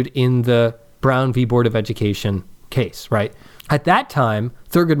argued in the Brown v. Board of Education case, right? At that time,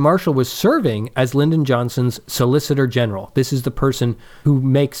 Thurgood Marshall was serving as Lyndon Johnson's Solicitor General. This is the person who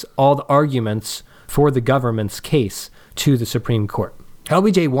makes all the arguments for the government's case to the Supreme Court.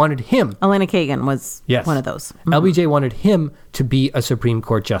 LBJ wanted him. Elena Kagan was one of those. Mm-hmm. LBJ wanted him to be a Supreme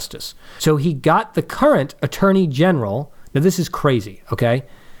Court justice. So he got the current Attorney General. Now, this is crazy, okay?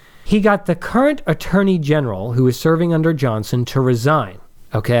 He got the current Attorney General, who is serving under Johnson, to resign,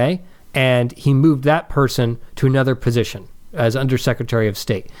 okay? And he moved that person to another position as Undersecretary of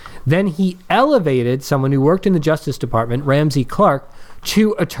State. Then he elevated someone who worked in the Justice Department, Ramsey Clark,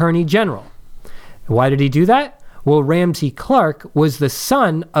 to Attorney General. Why did he do that? Well, Ramsey Clark was the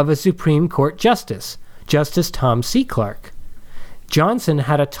son of a Supreme Court justice, Justice Tom C. Clark. Johnson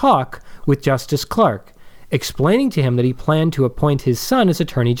had a talk with Justice Clark, explaining to him that he planned to appoint his son as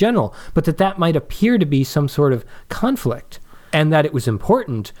Attorney General, but that might appear to be some sort of conflict, and that it was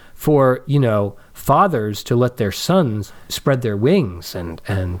important for, fathers to let their sons spread their wings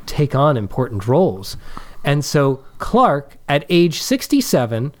and take on important roles. And so Clark, at age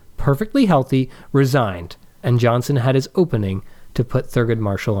 67, perfectly healthy, resigned. And Johnson had his opening to put Thurgood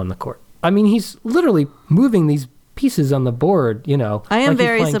Marshall on the court. I mean, he's literally moving these pieces on the board, I am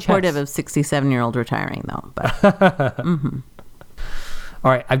very supportive of 67-year-old retiring, though. But mm-hmm.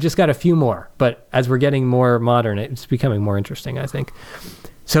 All right, I've just got a few more. But as we're getting more modern, it's becoming more interesting, I think.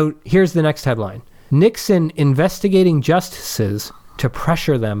 So here's the next headline. Nixon investigating justices to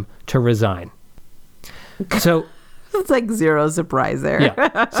pressure them to resign. So... It's like zero surprise there.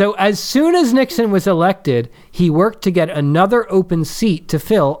 Yeah. So as soon as Nixon was elected, he worked to get another open seat to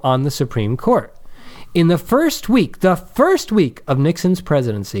fill on the Supreme Court. In the first week of Nixon's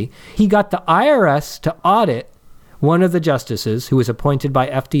presidency, he got the IRS to audit one of the justices who was appointed by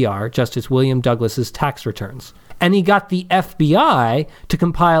FDR, Justice William Douglas's tax returns. And he got the FBI to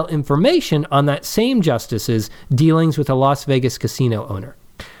compile information on that same justice's dealings with a Las Vegas casino owner.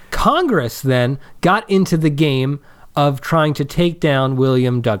 Congress then got into the game of trying to take down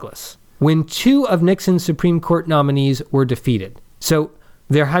William Douglas when two of Nixon's Supreme Court nominees were defeated. So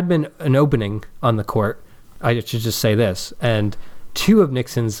there had been an opening on the court, I should just say this, and two of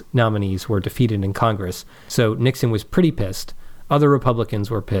Nixon's nominees were defeated in Congress. So Nixon was pretty pissed. Other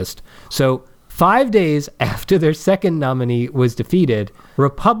Republicans were pissed. So 5 days after their second nominee was defeated,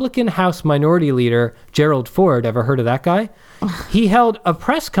 Republican House Minority Leader Gerald Ford, ever heard of that guy? He held a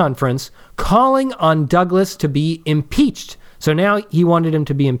press conference calling on Douglas to be impeached. So now he wanted him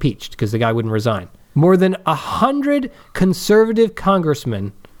to be impeached because the guy wouldn't resign. More than 100 conservative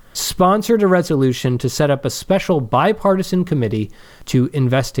congressmen sponsored a resolution to set up a special bipartisan committee to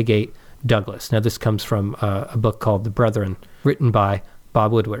investigate Douglas. Now, this comes from a book called The Brethren, written by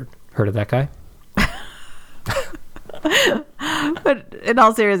Bob Woodward. Heard of that guy? But in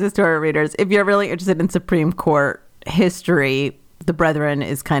all seriousness to our readers, if you're really interested in Supreme Court history, The Brethren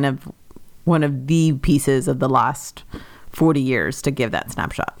is kind of one of the pieces of the last 40 years to give that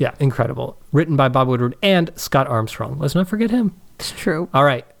snapshot. Yeah, incredible. Written by Bob Woodward and Scott Armstrong. Let's not forget him. It's true. All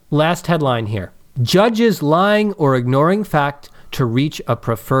right, last headline here. Judges lying or ignoring fact to reach a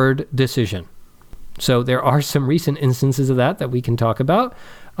preferred decision. So there are some recent instances of that we can talk about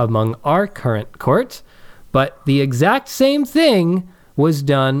among our current courts, but the exact same thing was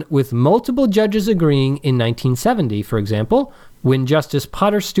done with multiple judges agreeing in 1970, for example, when Justice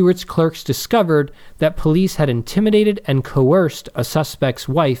Potter Stewart's clerks discovered that police had intimidated and coerced a suspect's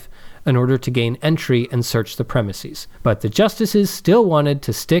wife in order to gain entry and search the premises. But the justices still wanted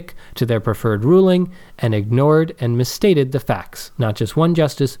to stick to their preferred ruling and ignored and misstated the facts. Not just one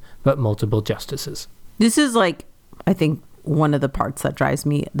justice, but multiple justices. This is like, I think, one of the parts that drives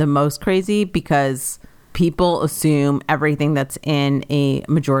me the most crazy, because people assume everything that's in a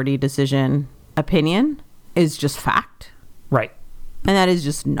majority decision opinion is just fact. Right. And that is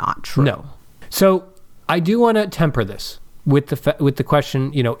just not true. No. So I do want to temper this with the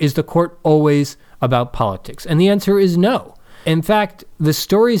question, is the court always about politics? And the answer is no. In fact, the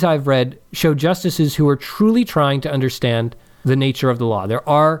stories I've read show justices who are truly trying to understand the nature of the law. There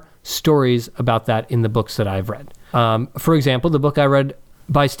are stories about that in the books that I've read. For example, the book I read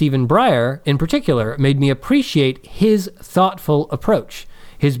by Stephen Breyer in particular made me appreciate his thoughtful approach.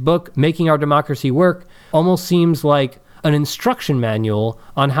 His book, Making Our Democracy Work, almost seems like an instruction manual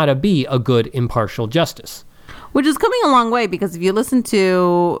on how to be a good impartial justice. Which is coming a long way, because if you listen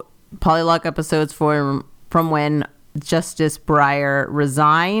to Polylock episodes from when Justice Breyer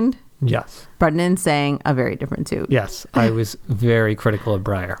resigned, yes, Brendan sang a very different tune. Yes, I was very critical of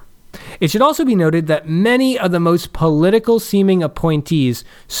Breyer. It should also be noted that many of the most political-seeming appointees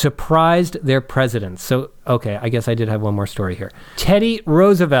surprised their presidents. So, okay, I guess I did have one more story here. Teddy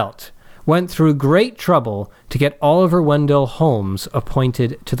Roosevelt went through great trouble to get Oliver Wendell Holmes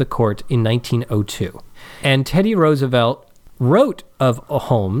appointed to the court in 1902. And Teddy Roosevelt wrote of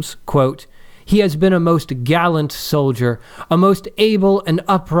Holmes, quote, "He has been a most gallant soldier, a most able and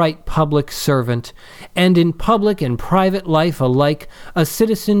upright public servant, and in public and private life alike, a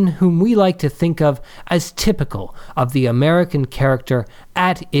citizen whom we like to think of as typical of the American character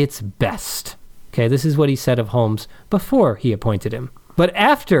at its best." Okay, this is what he said of Holmes before he appointed him. But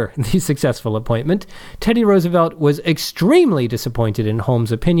after the successful appointment, Teddy Roosevelt was extremely disappointed in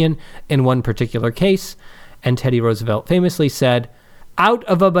Holmes' opinion in one particular case, and Teddy Roosevelt famously said, "Out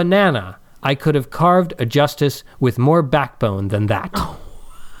of a banana, I could have carved a justice with more backbone than that."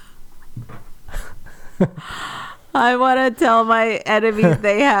 I want to tell my enemies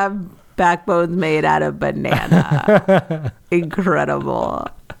they have backbones made out of banana. Incredible.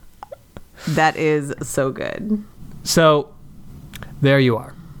 That is so good. So, there you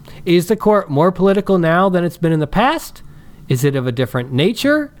are. Is the court more political now than it's been in the past? Is it of a different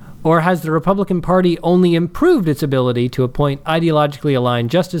nature? Or has the Republican Party only improved its ability to appoint ideologically aligned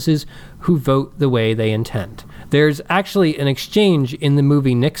justices who vote the way they intend? There's actually an exchange in the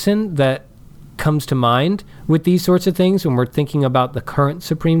movie Nixon that comes to mind with these sorts of things when we're thinking about the current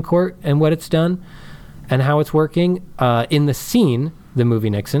Supreme Court and what it's done and how it's working. In the scene, the movie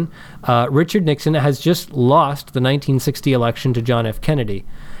Nixon, Richard Nixon has just lost the 1960 election to John F. Kennedy.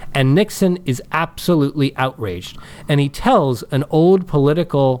 And Nixon is absolutely outraged. And he tells an old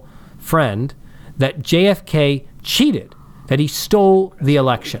political friend that JFK cheated, that he stole the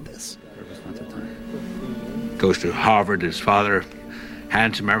election. Goes to Harvard, his father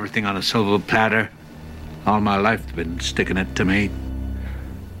hands him everything on a silver platter. All my life they've been sticking it to me.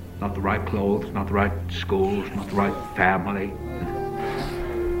 Not the right clothes, not the right schools, not the right family.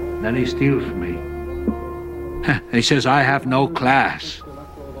 And then he steals from me. And he says I have no class.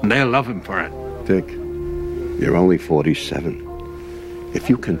 And they'll love him for it. Dick, you're only 47. If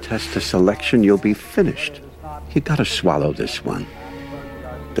you contest this election, you'll be finished. You gotta swallow this one.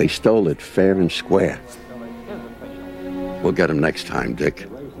 They stole it fair and square. We'll get him next time, Dick.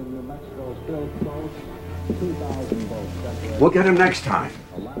 We'll get him next time.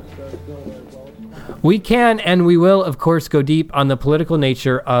 We can and we will, of course, go deep on the political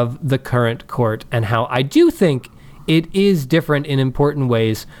nature of the current court and how I do think it is different in important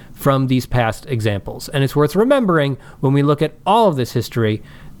ways from these past examples. And it's worth remembering when we look at all of this history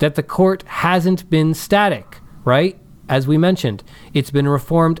that the court hasn't been static, right? As we mentioned, it's been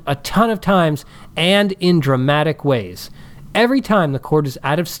reformed a ton of times and in dramatic ways. Every time the court is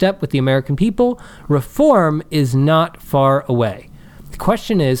out of step with the American people, reform is not far away. The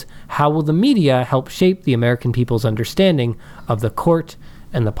question is, how will the media help shape the American people's understanding of the court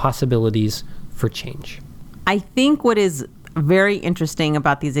and the possibilities for change? I think what is very interesting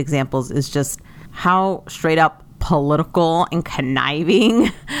about these examples is just how straight up political and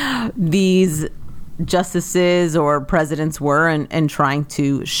conniving these justices or presidents were and trying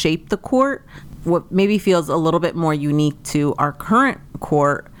to shape the court. What maybe feels a little bit more unique to our current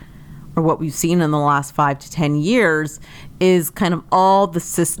court, or what we've seen in the last 5 to 10 years, is kind of all the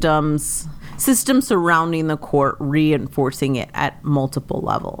systems surrounding the court, reinforcing it at multiple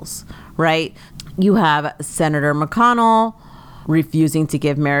levels, right? You have Senator McConnell refusing to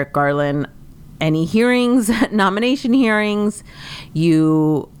give Merrick Garland any hearings, nomination hearings.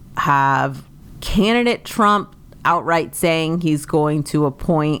 You have candidate Trump outright saying he's going to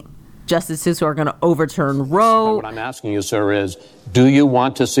appoint justices who are going to overturn Roe. What I'm asking you, sir, is do you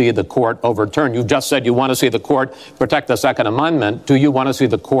want to see the court overturn? You just said you want to see the court protect the Second Amendment. Do you want to see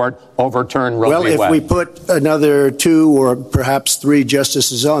the court overturn Roe v. Wade? Well, if we put another 2 or perhaps 3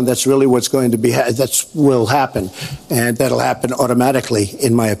 justices on, that's really what's going to be, that will happen. And that'll happen automatically,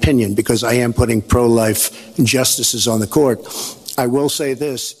 in my opinion, because I am putting pro-life justices on the court. I will say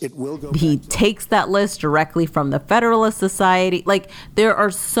this, it will go. He takes that list directly from the Federalist Society. Like, there are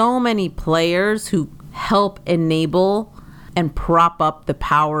so many players who help enable and prop up the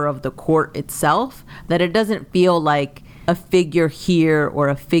power of the court itself that it doesn't feel like a figure here or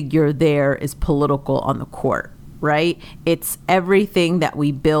a figure there is political on the court, right? It's everything that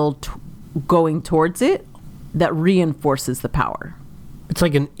we build going towards it that reinforces the power. It's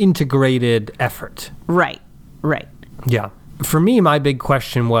like an integrated effort. Right. Yeah. For me, my big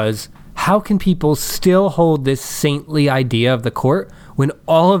question was, how can people still hold this saintly idea of the court when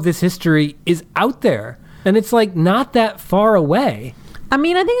all of this history is out there? And it's like not that far away. I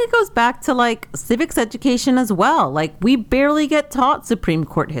mean, I think it goes back to like civics education as well. Like, we barely get taught Supreme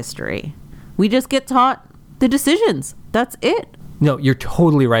Court history. We just get taught the decisions. That's it. No, you're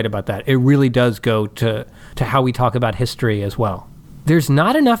totally right about that. It really does go to how we talk about history as well. There's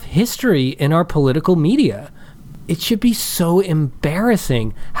not enough history in our political media. It should be so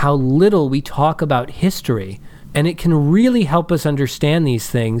embarrassing how little we talk about history, and it can really help us understand these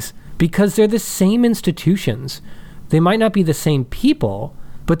things because they're the same institutions. They might not be the same people,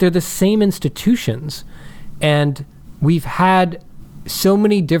 but they're the same institutions. And we've had so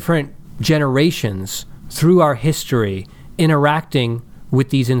many different generations through our history interacting with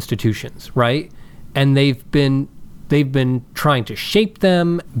these institutions, right? And they've been trying to shape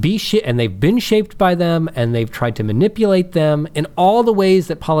them, and they've been shaped by them, and they've tried to manipulate them in all the ways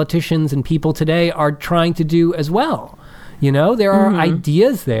that politicians and people today are trying to do as well. You know, there are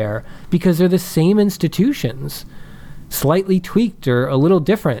ideas there because they're the same institutions, slightly tweaked or a little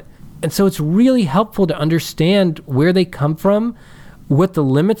different. And so it's really helpful to understand where they come from, what the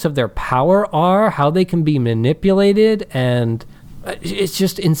limits of their power are, how they can be manipulated, and it's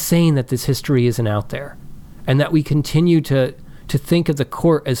just insane that this history isn't out there. And that we continue to think of the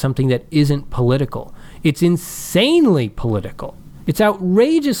court as something that isn't political. It's insanely political. It's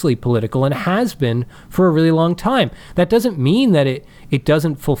outrageously political and has been for a really long time. That doesn't mean that it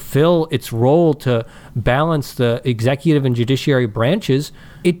doesn't fulfill its role to balance the executive and judiciary branches.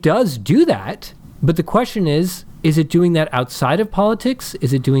 It does do that. But the question is it doing that outside of politics?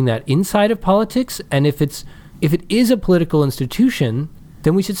 Is it doing that inside of politics? And if it is a political institution,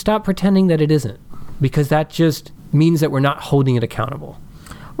 then we should stop pretending that it isn't. Because that just means that we're not holding it accountable.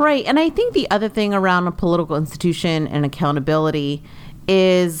 Right. And I think the other thing around a political institution and accountability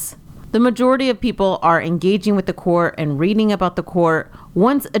is the majority of people are engaging with the court and reading about the court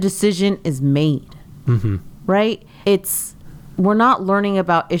once a decision is made. Mm-hmm. Right? We're not learning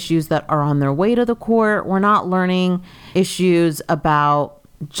about issues that are on their way to the court. We're not learning issues about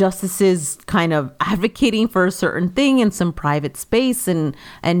justices kind of advocating for a certain thing in some private space and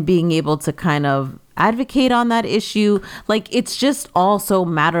being able to kind of advocate on that issue. Like, it's just also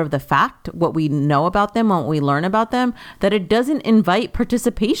matter of the fact, what we know about them, what we learn about them, that it doesn't invite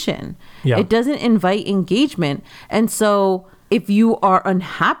participation. Yeah. It doesn't invite engagement. And so if you are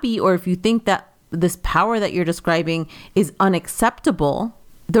unhappy or if you think that this power that you're describing is unacceptable,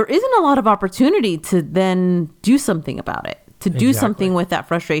 there isn't a lot of opportunity to then do something about it, to do something with that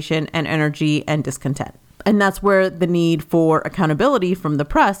frustration and energy and discontent. And that's where the need for accountability from the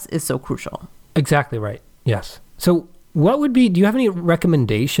press is so crucial. Exactly right. Yes. So do you have any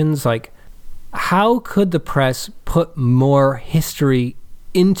recommendations? Like, how could the press put more history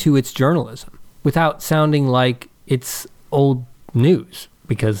into its journalism without sounding like it's old news?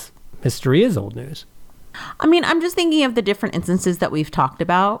 Because history is old news. I mean, I'm just thinking of the different instances that we've talked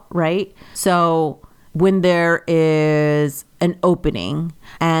about, right? So when there is an opening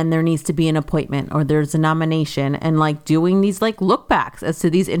and there needs to be an appointment or there's a nomination, and like doing these like look backs as to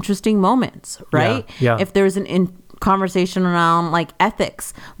these interesting moments, right? Yeah. If there's an conversation around like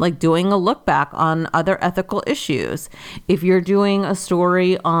ethics, like doing a look back on other ethical issues. If you're doing a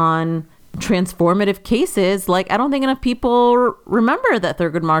story on transformative cases. Like, I don't think enough people remember that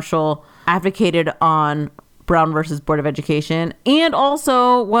Thurgood Marshall advocated on Brown versus Board of Education and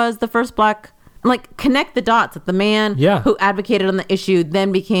also was the first Black, like, connect the dots that the man who advocated on the issue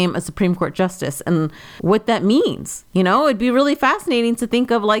then became a Supreme Court justice and what that means. You know, it'd be really fascinating to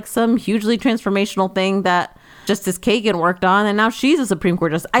think of like some hugely transformational thing that Justice Kagan worked on and now she's a Supreme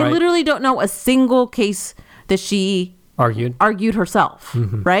Court justice. I literally don't know a single case that she argued herself,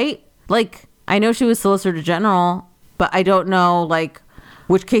 right? Like, I know she was Solicitor General, but I don't know like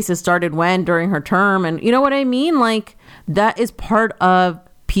which cases started when during her term. And you know what I mean? Like, that is part of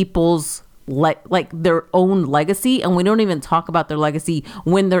people's like their own legacy, and we don't even talk about their legacy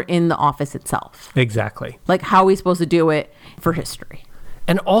when they're in the office itself. Exactly. Like, how are we supposed to do it for history?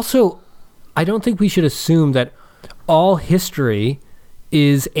 And also, I don't think we should assume that all history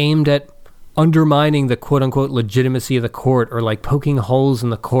is aimed at undermining the quote-unquote legitimacy of the court or like poking holes in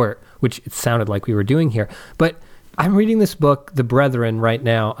the court, which it sounded like we were doing here. But I'm reading this book, The Brethren, right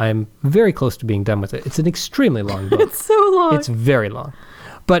now. I'm very close to being done with it. It's an extremely long book. It's so long. It's very long.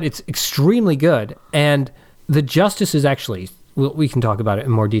 But it's extremely good. And the justices actually, well, we can talk about it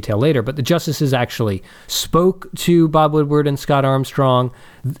in more detail later, but the justices actually spoke to Bob Woodward and Scott Armstrong.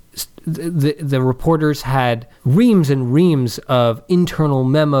 The reporters had reams and reams of internal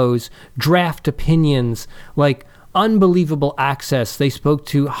memos, draft opinions, like unbelievable access. They spoke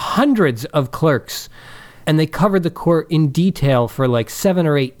to hundreds of clerks, and they covered the court in detail for like 7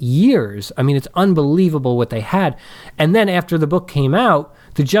 or 8 years. I mean, it's unbelievable what they had. And then after the book came out,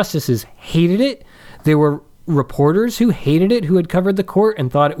 the justices hated it. There were reporters who hated it, who had covered the court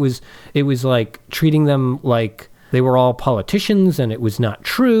and thought it was like treating them like they were all politicians and it was not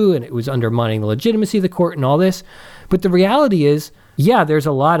true and it was undermining the legitimacy of the court and all this. But the reality is, yeah, there's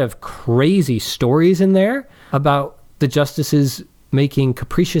a lot of crazy stories in there about the justices making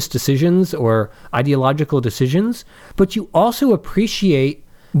capricious decisions or ideological decisions, but you also appreciate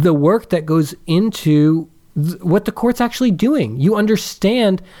the work that goes into what the court's actually doing. You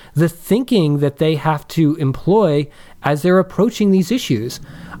understand the thinking that they have to employ as they're approaching these issues.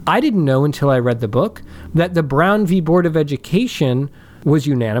 I didn't know until I read the book that the Brown v. Board of Education was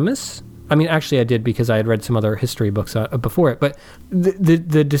unanimous. I mean, actually I did because I had read some other history books before it, but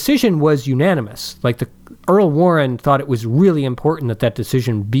the decision was unanimous. Like Earl Warren thought it was really important that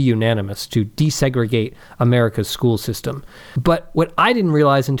decision be unanimous to desegregate America's school system. But what I didn't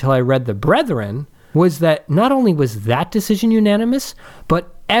realize until I read The Brethren was that not only was that decision unanimous,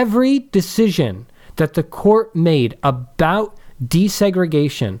 but every decision that the court made about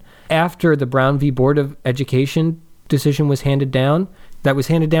desegregation after the Brown v. Board of Education decision was handed down, that was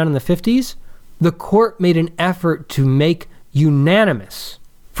handed down in the 50s, the court made an effort to make unanimous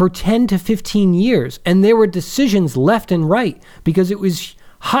for 10 to 15 years. And there were decisions left and right because it was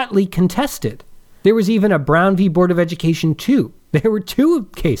hotly contested. There was even a Brown v. Board of Education 2. There were 2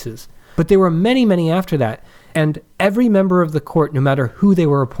 cases. But there were many, many after that. And every member of the court, no matter who they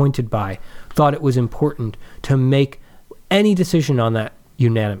were appointed by, thought it was important to make any decision on that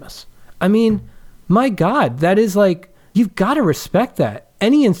unanimous. I mean, my God, that is like, you've got to respect that.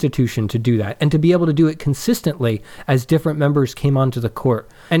 Any institution to do that and to be able to do it consistently as different members came onto the court.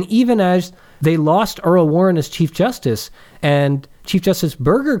 And even as they lost Earl Warren as Chief Justice and Chief Justice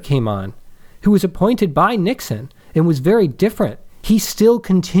Burger came on, who was appointed by Nixon and was very different, he still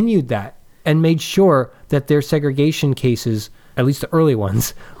continued that and made sure that their segregation cases, at least the early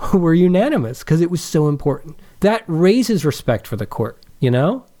ones, were unanimous because it was so important. That raises respect for the court, you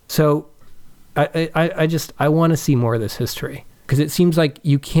know? So I want to see more of this history because it seems like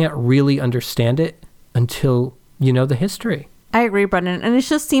you can't really understand it until you know the history. I agree, Brendan. And it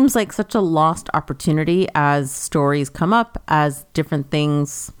just seems like such a lost opportunity as stories come up, as different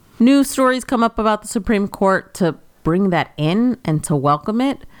things, new stories come up about the Supreme Court, to bring that in and to welcome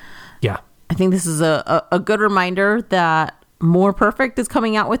it. Yeah. I think this is a good reminder that More Perfect is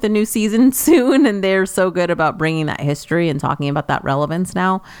coming out with a new season soon, and they're so good about bringing that history and talking about that relevance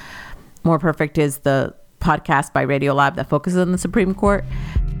now. More Perfect is the podcast by Radiolab that focuses on the Supreme Court.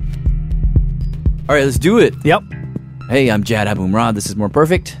 All right, let's do it. Yep. Hey, I'm Jad Abumrad. This is More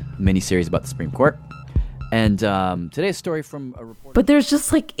Perfect, a mini-series about the Supreme Court. And today's story from a report. But there's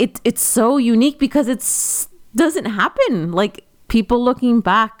just like, it's so unique because it's doesn't happen. Like, people looking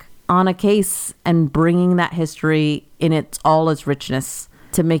back on a case and bringing that history in all its richness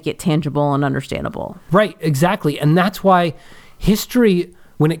to make it tangible and understandable. Right, exactly. And that's why history,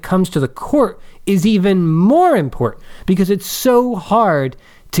 when it comes to the court, is even more important because it's so hard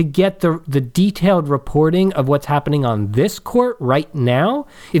to get the detailed reporting of what's happening on this court right now.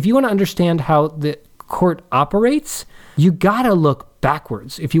 If you want to understand how the court operates, You got to look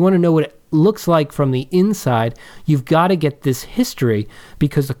backwards. If you want to know what it looks like from the inside, you've got to get this history,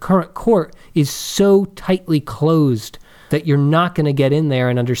 because the current court is so tightly closed that you're not going to get in there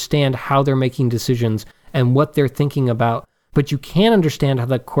and understand how they're making decisions and what they're thinking about. But you can understand how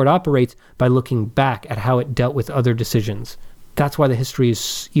the court operates by looking back at how it dealt with other decisions. That's why the history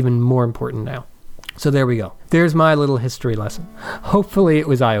is even more important now. So there we go. There's my little history lesson. Hopefully it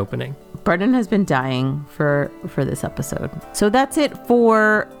was eye-opening. Brendan has been dying for this episode. So that's it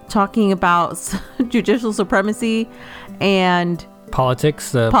for talking about judicial supremacy and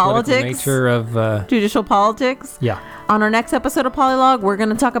politics, the political nature of judicial politics. Yeah. On our next episode of Polylog, we're going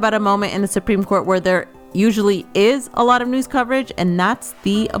to talk about a moment in the Supreme Court where there usually is a lot of news coverage, and that's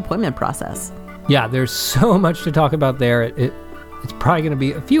the appointment process. Yeah, there's so much to talk about there. It's probably going to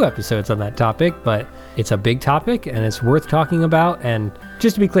be a few episodes on that topic, but it's a big topic and it's worth talking about. And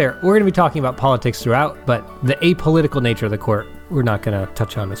just to be clear, we're going to be talking about politics throughout, but the apolitical nature of the court, we're not going to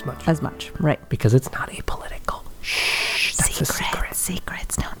touch on as much. Right. Because it's not apolitical. Shh, that's a secret.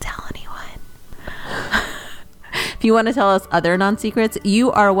 Secrets, don't tell anyone. If you want to tell us other non-secrets,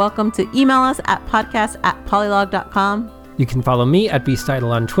 you are welcome to email us at podcast@polylog.com. You can follow me at BeastIdol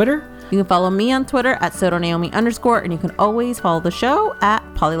on Twitter. You can follow me on Twitter at SotoNaomi_, and you can always follow the show at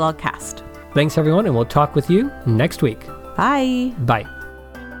PolylogCast. Thanks, everyone, and we'll talk with you next week. Bye. Bye.